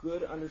have a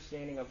good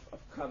understanding of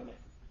covenant.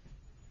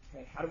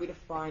 Okay, how do we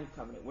define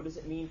covenant? What does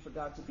it mean for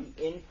God to be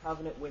in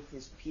covenant with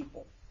His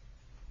people?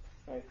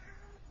 Okay,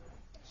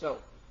 so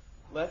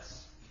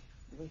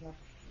we have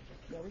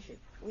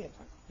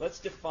time. Let's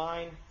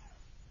define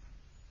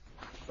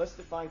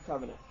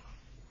covenant.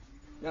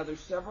 Now,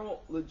 there's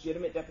several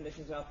legitimate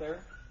definitions out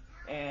there,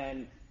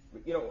 and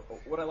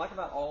what I like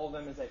about all of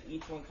them is that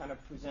each one kind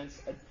of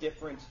presents a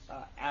different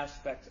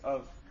aspect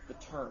of the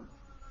term.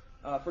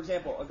 For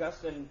example,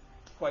 Augustine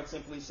quite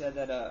simply said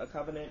that a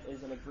covenant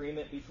is an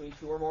agreement between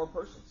two or more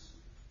persons.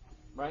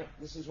 Right?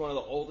 This is one of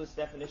the oldest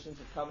definitions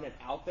of covenant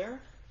out there.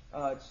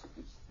 It's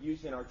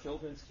used in our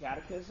children's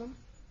catechism.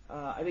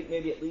 I think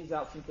maybe it leaves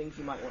out some things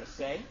you might want to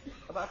say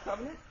about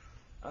covenant.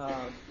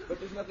 But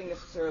there's nothing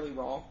necessarily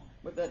wrong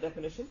with that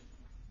definition.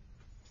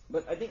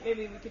 But I think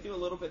maybe we could do a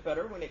little bit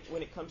better when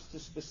it comes to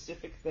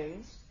specific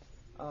things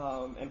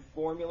and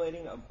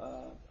formulating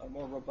a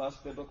more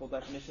robust biblical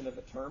definition of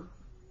the term.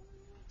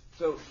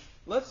 So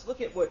let's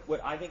look at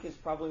what I think is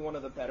probably one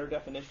of the better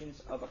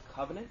definitions of a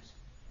covenant.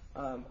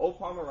 O.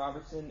 Palmer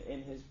Robertson,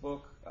 in his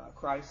book The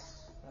Christ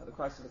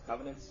of the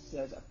Covenants,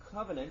 says a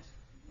covenant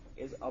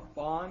is a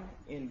bond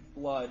in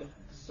blood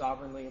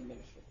sovereignly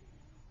administered.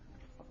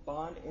 A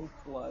bond in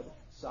blood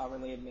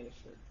sovereignly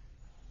administered.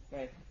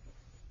 Okay.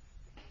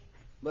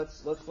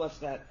 Let's flesh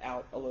that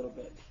out a little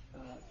bit.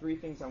 3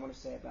 things I want to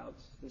say about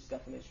this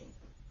definition.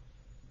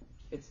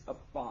 It's a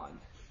bond.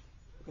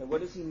 Okay,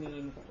 what does he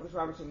mean? What does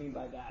Robertson mean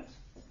by that?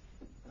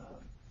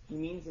 He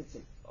means it's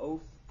an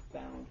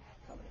oath-bound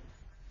covenant.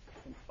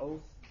 An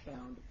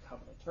oath-bound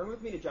covenant. Turn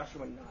with me to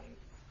Joshua 9.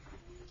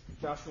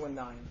 Joshua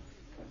 9.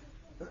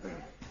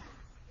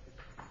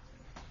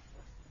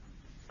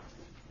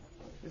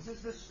 This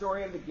is the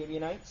story of the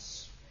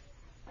Gibeonites.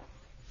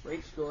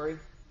 Great story.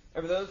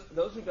 And for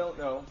those who don't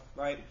know,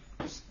 right,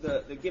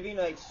 the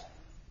Gibeonites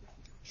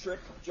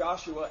tricked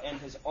Joshua and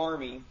his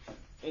army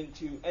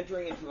into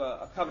entering into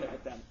a covenant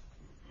with them,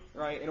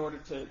 right, in order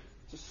to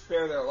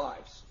spare their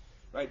lives.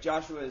 Right,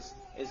 Joshua is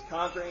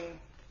conquering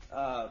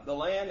the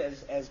land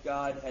as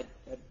God had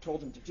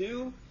told him to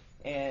do,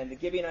 and the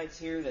Gibeonites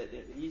hear that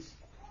he's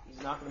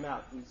knocking them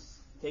out. He's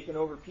taking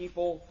over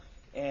people,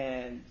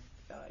 and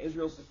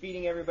Israel's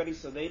defeating everybody,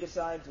 so they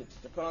decide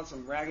to put on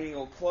some raggedy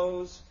old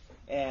clothes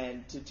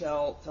and to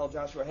tell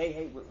Joshua,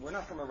 hey, we're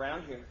not from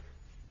around here,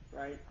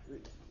 right?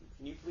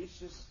 Can you please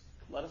just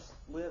let us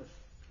live?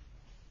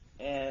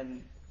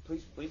 And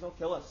please don't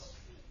kill us.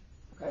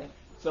 Okay?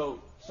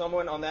 So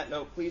someone on that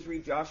note, please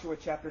read Joshua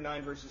chapter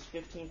 9, verses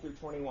 15 through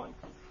 21.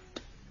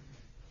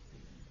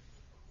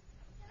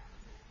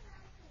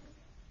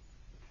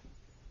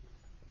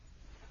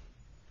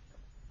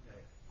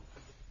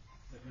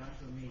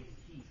 Joshua made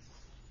peace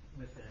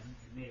with them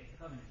and made a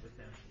covenant with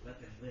them to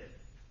let them live.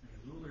 And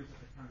the rulers of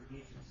the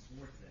congregation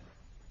swore to them.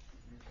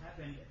 And it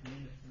happened at the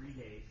end of 3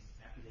 days,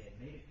 after they had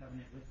made a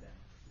covenant with them,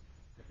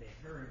 that they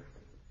heard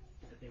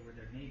that they were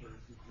their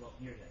neighbors who dwelt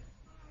near them.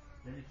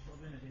 Then the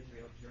children of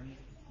Israel journeyed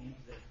and came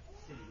to the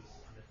cities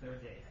on the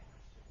 3rd day.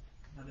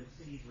 Now their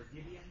cities were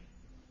Gibeon,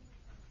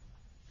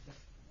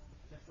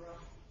 Chephra,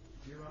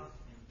 Jeroth,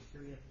 and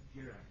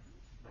Kiriath-Jearim.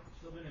 But the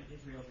children of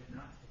Israel did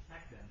not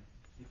attack them,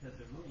 because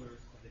the rulers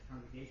of the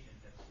congregation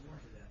had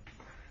sworn to them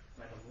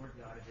by the Lord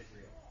God of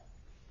Israel.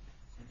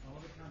 And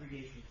all the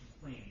congregation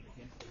complained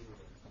against the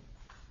rulers.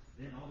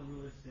 Then all the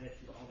rulers said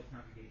to all the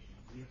congregation,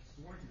 we have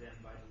sworn to them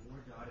by the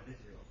Lord God of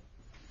Israel.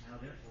 Now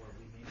therefore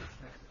we may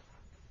respect it.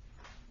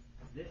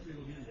 This we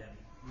will do to them.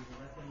 We will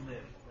let them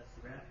live, lest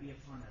wrath be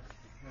upon us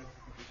because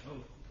of the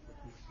oath which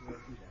we swore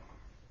to them.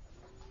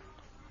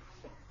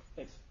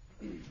 Thanks.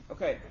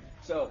 Okay,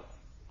 so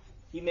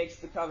he makes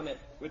the covenant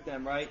with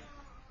them, right?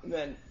 And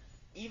then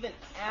even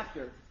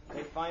after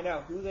they find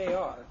out who they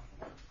are,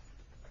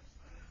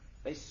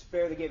 they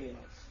spare the Gibeonites.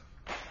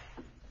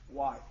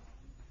 Why?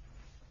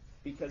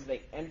 Because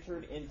they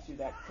entered into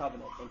that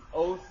covenant, an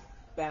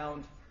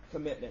oath-bound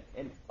commitment.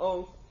 An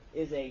oath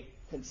is a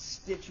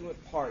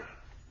constituent part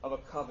of a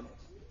covenant.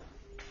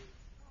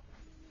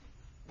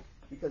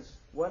 Because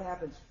what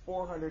happens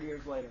 400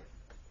 years later?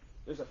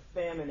 There's a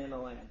famine in the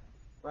land,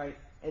 right?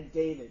 And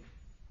David,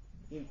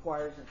 he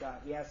inquires of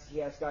God. He asks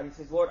God. He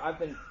says, Lord, I've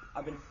been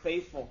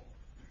faithful,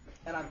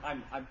 and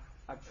I'm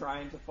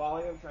trying to follow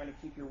you. I'm trying to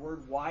keep your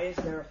word. Why is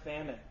there a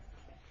famine?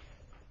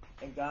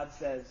 And God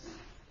says,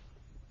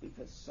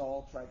 because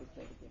Saul tried to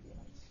kill the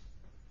Gibeonites.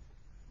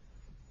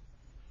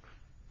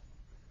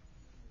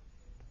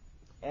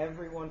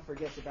 Everyone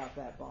forgets about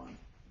that bond.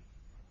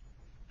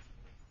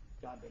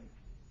 God didn't.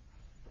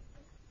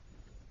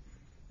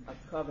 A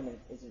covenant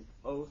is an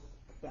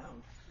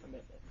oath-bound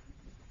commitment,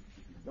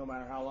 no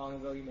matter how long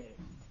ago you made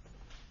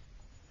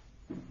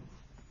it.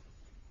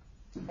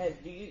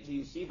 And do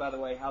you see, by the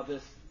way, how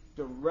this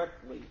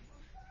directly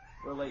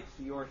relates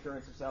to your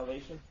assurance of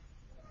salvation?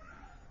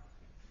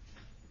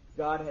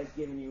 God has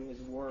given you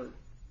His word,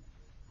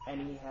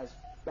 and He has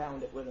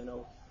bound it with an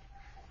oath,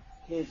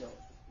 His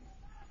oath,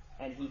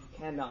 and He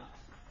cannot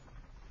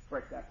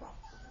break that promise,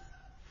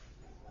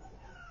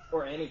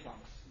 or any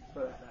promise,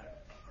 for that matter.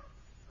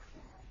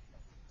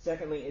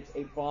 Secondly, it's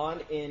a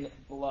bond in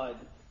blood.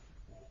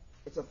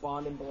 It's a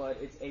bond in blood.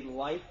 It's a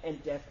life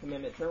and death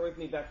commitment. Turn with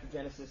me back to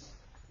Genesis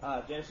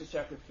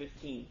chapter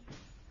 15.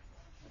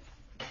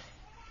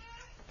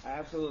 I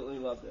absolutely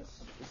love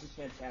this. This is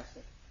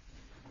fantastic.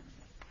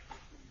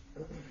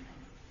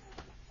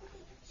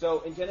 So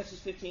in Genesis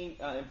 15,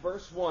 in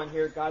verse 1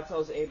 here, God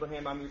tells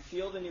Abraham, I'm your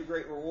shield and your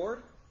great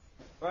reward.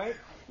 Right?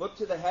 Look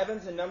to the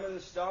heavens and number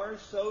the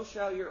stars, so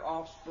shall your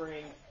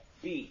offspring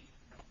be.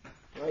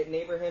 Right? And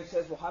Abraham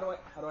says, well, how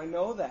do I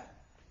know that?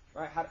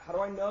 Right? How do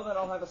I know that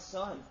I'll have a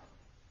son?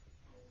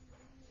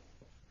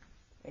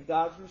 And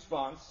God's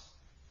response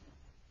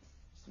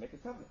is to make a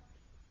covenant.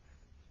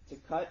 To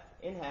cut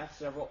in half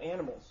several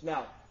animals.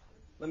 Now,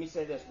 let me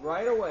say this.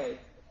 Right away,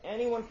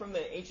 anyone from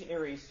the ancient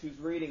Near East who's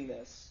reading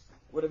this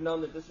would have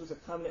known that this was a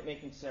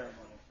covenant-making ceremony.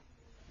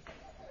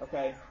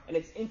 Okay? And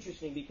it's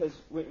interesting because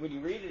when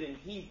you read it in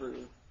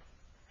Hebrew,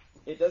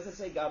 it doesn't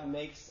say God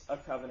makes a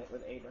covenant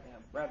with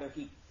Abraham. Rather,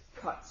 he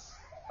cuts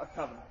a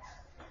covenant.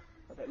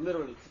 Okay?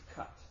 Literally, to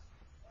cut.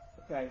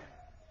 Okay?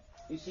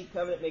 You see,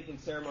 covenant-making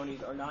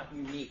ceremonies are not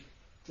unique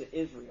to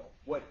Israel.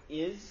 What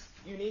is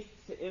unique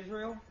to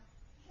Israel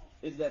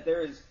is that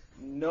there is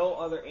no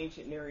other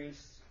ancient Near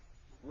East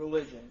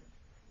religion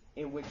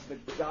in which the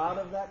God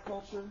of that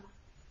culture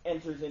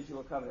enters into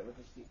a covenant with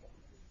his people.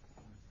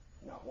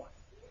 Not one.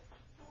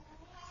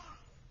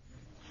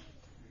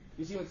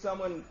 You see, when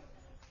someone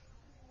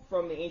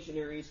from the ancient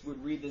Near East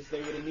would read this,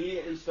 they would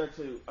immediately start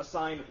to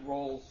assign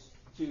roles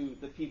to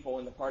the people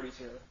in the parties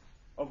here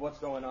of what's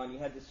going on. You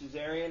had the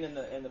suzerain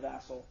and the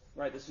vassal,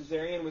 right? The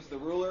suzerain was the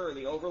ruler or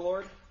the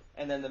overlord,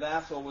 and then the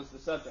vassal was the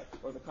subject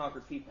or the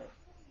conquered people,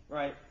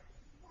 right?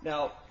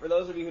 Now, for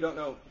those of you who don't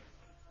know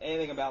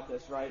anything about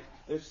this, right,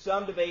 there's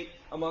some debate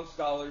among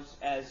scholars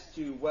as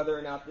to whether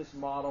or not this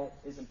model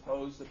is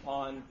imposed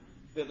upon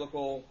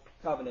biblical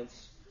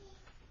covenants.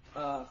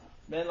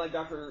 Men like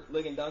Dr.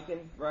 Ligon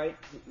Duncan, right,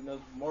 who knows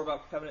more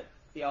about covenant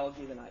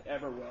theology than I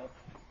ever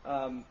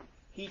will,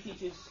 he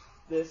teaches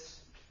this.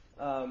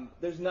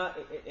 There's not,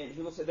 and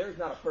he will say there's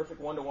not a perfect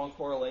one-to-one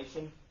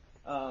correlation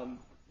on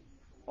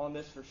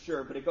this for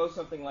sure, but it goes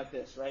something like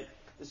this, right?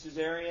 The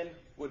suzerain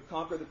would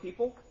conquer the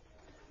people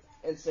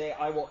and say,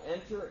 I will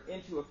enter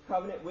into a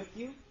covenant with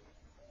you,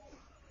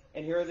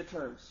 and here are the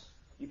terms.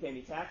 You pay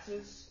me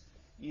taxes,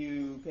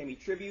 you pay me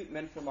tribute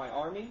meant for my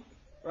army,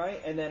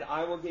 right? And then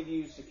I will give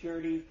you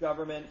security,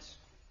 government,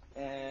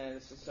 and a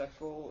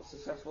successful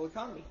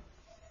economy.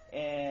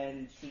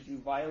 And should you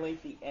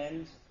violate the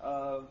end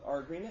of our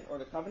agreement or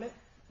the covenant,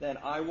 then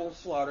I will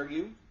slaughter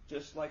you,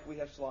 just like we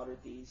have slaughtered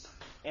these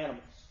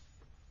animals.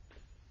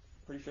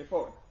 Pretty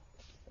straightforward.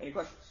 Any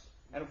questions?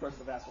 And of course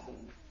the vassal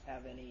didn't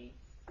have any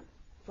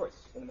choice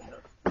in the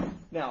matter.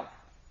 Now,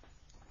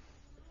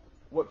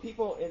 what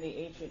people in the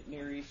ancient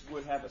Near East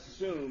would have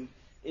assumed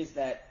is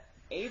that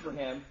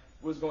Abraham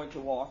was going to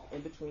walk in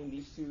between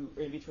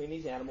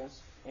these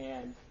animals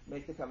and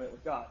make the covenant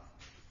with God.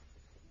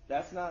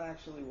 That's not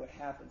actually what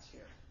happens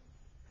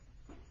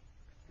here.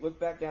 Look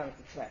back down at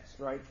the text,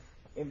 right?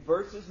 In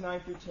verses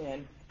 9 through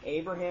 10,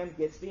 Abraham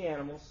gets the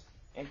animals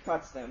and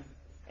cuts them,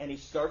 and he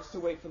starts to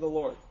wait for the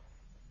Lord.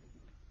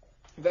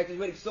 In fact, he's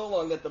waiting so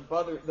long that the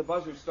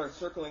buzzards start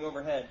circling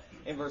overhead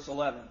in verse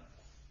 11.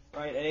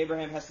 Right? And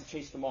Abraham has to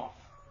chase them off.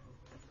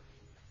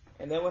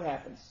 And then what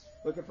happens?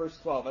 Look at verse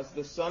 12. As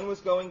the sun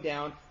was going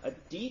down, a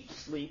deep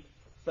sleep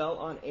fell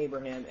on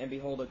Abraham, and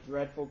behold, a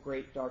dreadful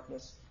great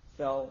darkness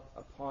fell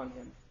upon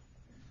him.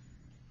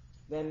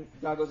 Then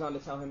God goes on to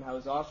tell him how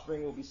his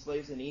offspring will be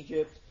slaves in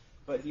Egypt,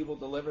 but he will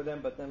deliver them.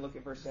 But then look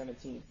at verse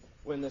 17.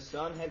 When the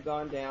sun had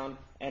gone down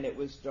and it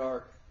was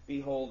dark,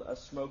 behold, a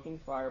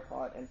smoking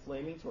firepot and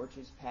flaming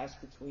torches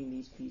passed between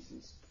these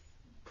pieces.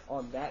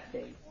 On that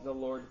day, the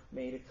Lord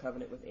made a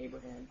covenant with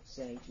Abraham,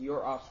 saying, to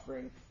your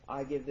offspring,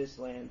 I give this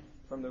land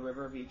from the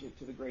river of Egypt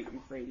to the great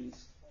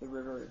Euphrates, the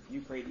river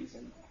Euphrates,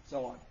 and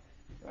so on.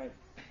 Right?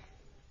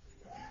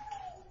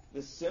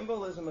 The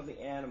symbolism of the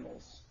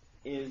animals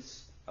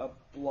is a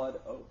blood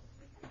oath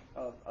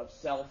of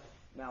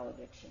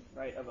self-malediction,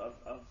 right?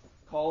 Of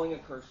calling a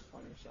curse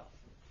upon yourself.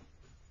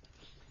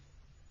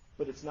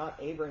 But it's not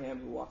Abraham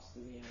who walks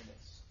through the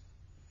animals.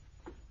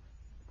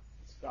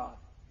 It's God.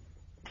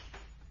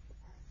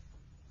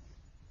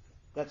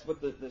 That's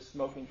what the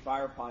smoking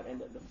firepot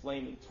and the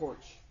flaming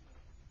torch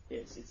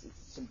is. It's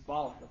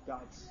symbolic of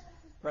God's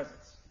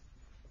presence.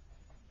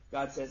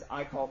 God says,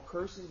 I call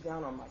curses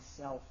down on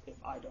myself if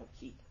I don't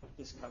keep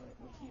this covenant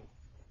with you.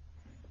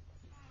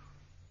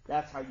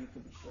 That's how you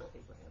can be sure,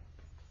 Abraham.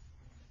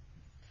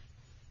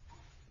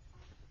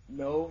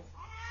 No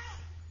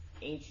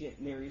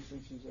ancient Near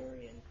Eastern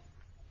suzerain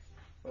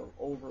or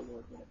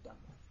overlord would have done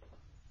that.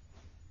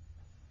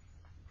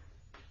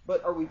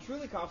 But are we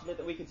truly confident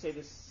that we can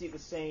see the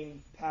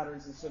same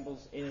patterns and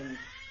symbols in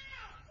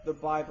the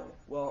Bible?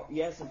 Well,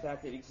 yes, in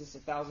fact, it exists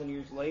 1,000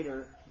 years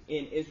later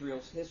in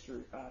Israel's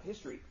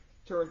history.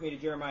 Turn with me to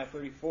Jeremiah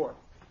 34.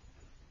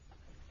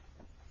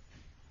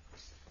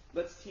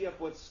 Let's tee up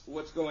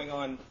what's going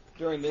on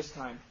during this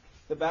time.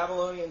 The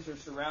Babylonians are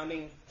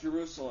surrounding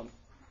Jerusalem,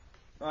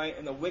 right?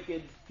 And the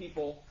wicked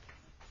people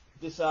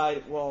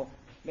decide, well,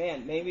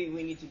 man, maybe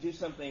we need to do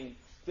something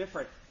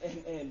different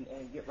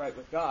and get right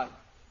with God,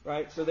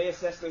 right? So they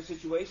assess their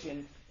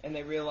situation and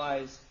they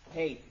realize,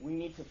 hey, we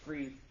need to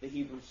free the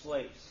Hebrew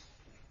slaves.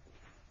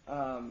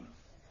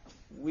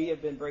 We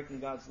have been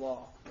breaking God's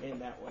law in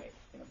that way,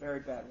 in a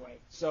very bad way.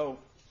 So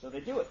they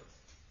do it.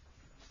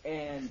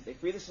 And they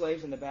free the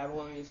slaves and the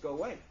Babylonians go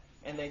away.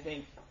 And they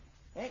think,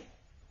 hey,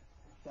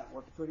 that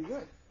worked pretty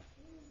good.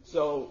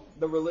 So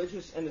the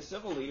religious and the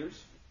civil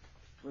leaders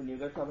renew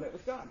their covenant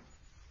with God.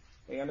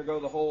 They undergo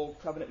the whole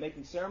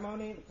covenant-making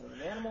ceremony, the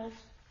killing of animals.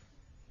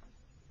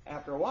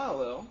 After a while,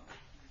 though,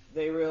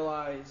 they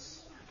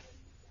realize,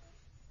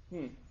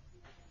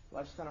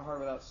 life's kind of hard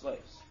without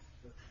slaves.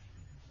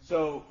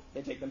 So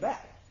they take them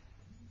back.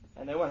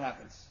 And then what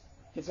happens?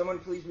 Can someone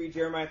please read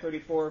Jeremiah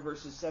 34,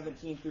 verses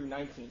 17 through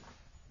 19?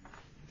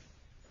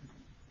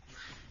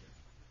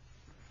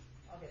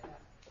 I'll get that.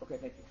 Okay,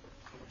 thank you.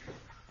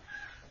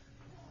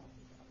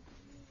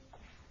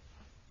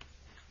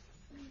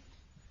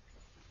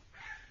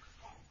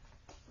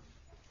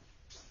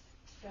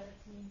 17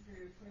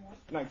 through 21?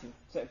 19.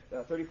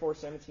 34,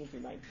 17 through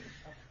 19.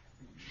 Okay.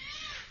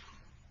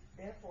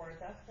 Therefore,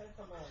 thus says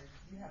the Lord,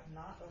 you have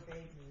not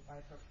obeyed me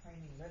by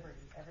proclaiming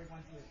liberty,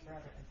 everyone to his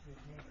brother and to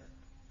his neighbor.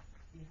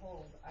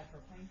 Behold, I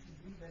proclaim to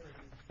you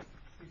liberty,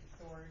 to the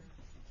sword,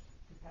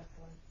 to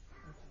pestilence,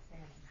 and to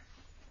famine,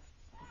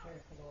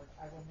 declares the Lord.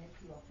 I will make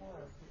you a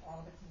horror to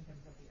all the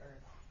kingdoms of the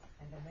earth,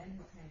 and the men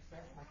who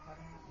transgressed my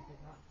covenant and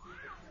did not keep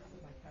the terms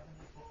of my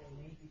covenant that they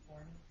made before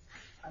me,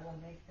 I will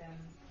make them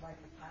like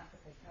the path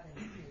that they cut in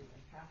two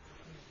and pass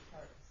between its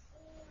parts,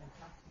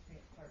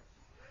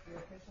 The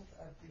officials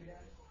of Judah,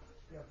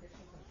 the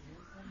officials of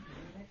Jerusalem, the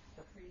eunuchs,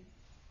 the priests,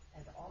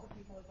 and all the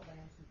people of the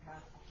land who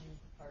pass between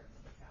the parts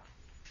of the path.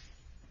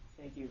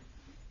 Thank you.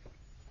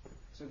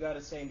 So God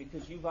is saying,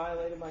 because you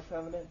violated my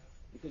covenant,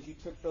 because you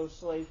took those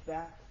slaves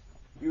back,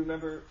 you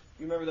remember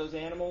those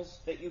animals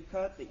that you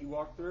cut, that you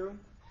walked through?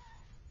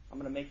 I'm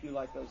going to make you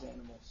like those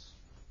animals.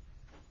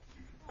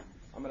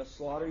 I'm going to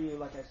slaughter you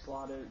like I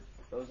slaughtered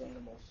those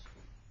animals.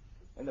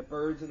 And the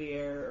birds of the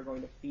air are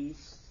going to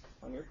feast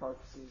on your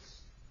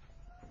carcasses,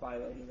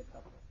 violating the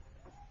covenant.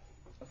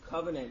 A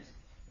covenant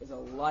is a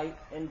life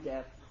and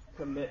death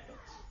commitment.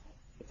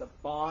 It's a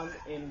bond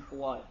in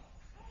blood.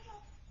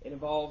 It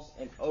involves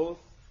an oath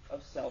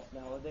of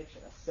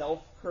self-malediction, a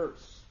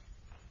self-curse.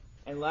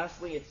 And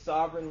lastly, it's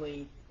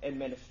sovereignly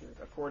administered,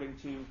 according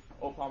to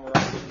O.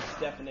 Pomeranian's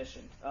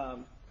definition.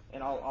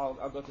 And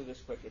I'll go through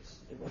this quick.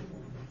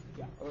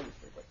 I'll go through this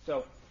pretty quick.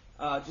 So,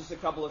 just a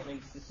couple of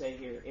things to say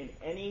here. In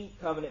any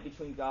covenant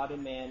between God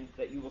and man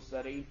that you will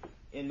study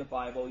in the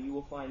Bible, you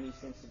will find these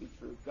things to be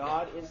true.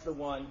 God is the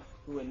one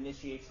who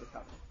initiates the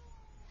covenant.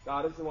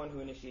 God is the one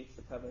who initiates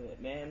the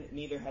covenant. Man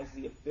neither has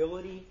the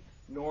ability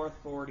nor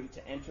authority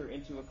to enter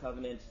into a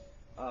covenant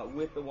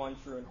with the one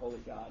true and holy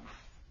God.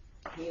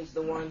 He is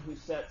the one who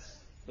sets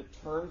the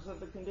terms of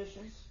the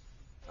conditions.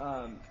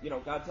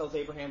 God tells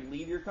Abraham,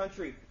 leave your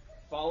country,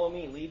 follow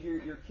me, leave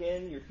your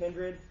kin, your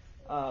kindred,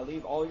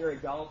 leave all your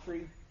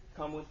idolatry,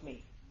 come with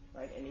me.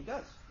 Right? And he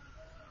does.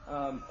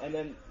 And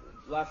then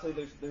lastly,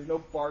 there's no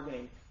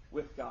bargaining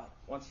with God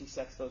once he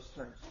sets those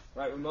terms.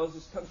 Right? When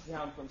Moses comes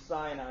down from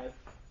Sinai,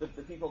 the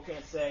people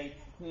can't say,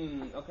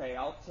 okay,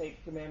 I'll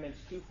take commandments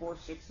 2, 4,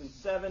 6, and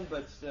 7,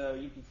 but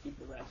you can keep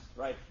the rest.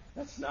 Right?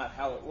 That's not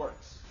how it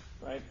works.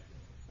 Right?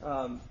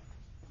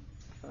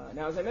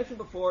 Now, as I mentioned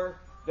before,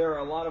 there are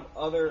a lot of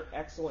other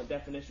excellent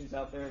definitions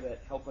out there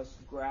that help us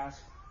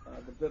grasp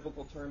the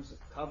biblical terms of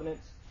covenant.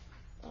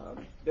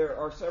 There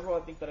are several, I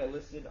think, that I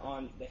listed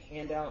on the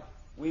handout.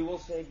 We will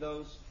save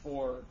those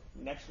for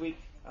next week.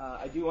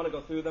 I do want to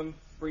go through them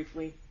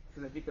briefly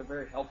because I think they're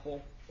very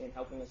helpful in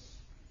helping us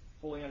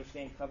fully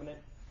understand covenant.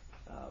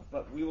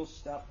 But we will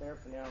stop there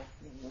for now.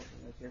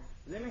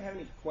 Does anybody have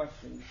any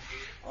questions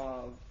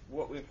of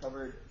what we've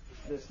covered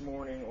this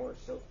morning or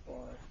so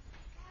far?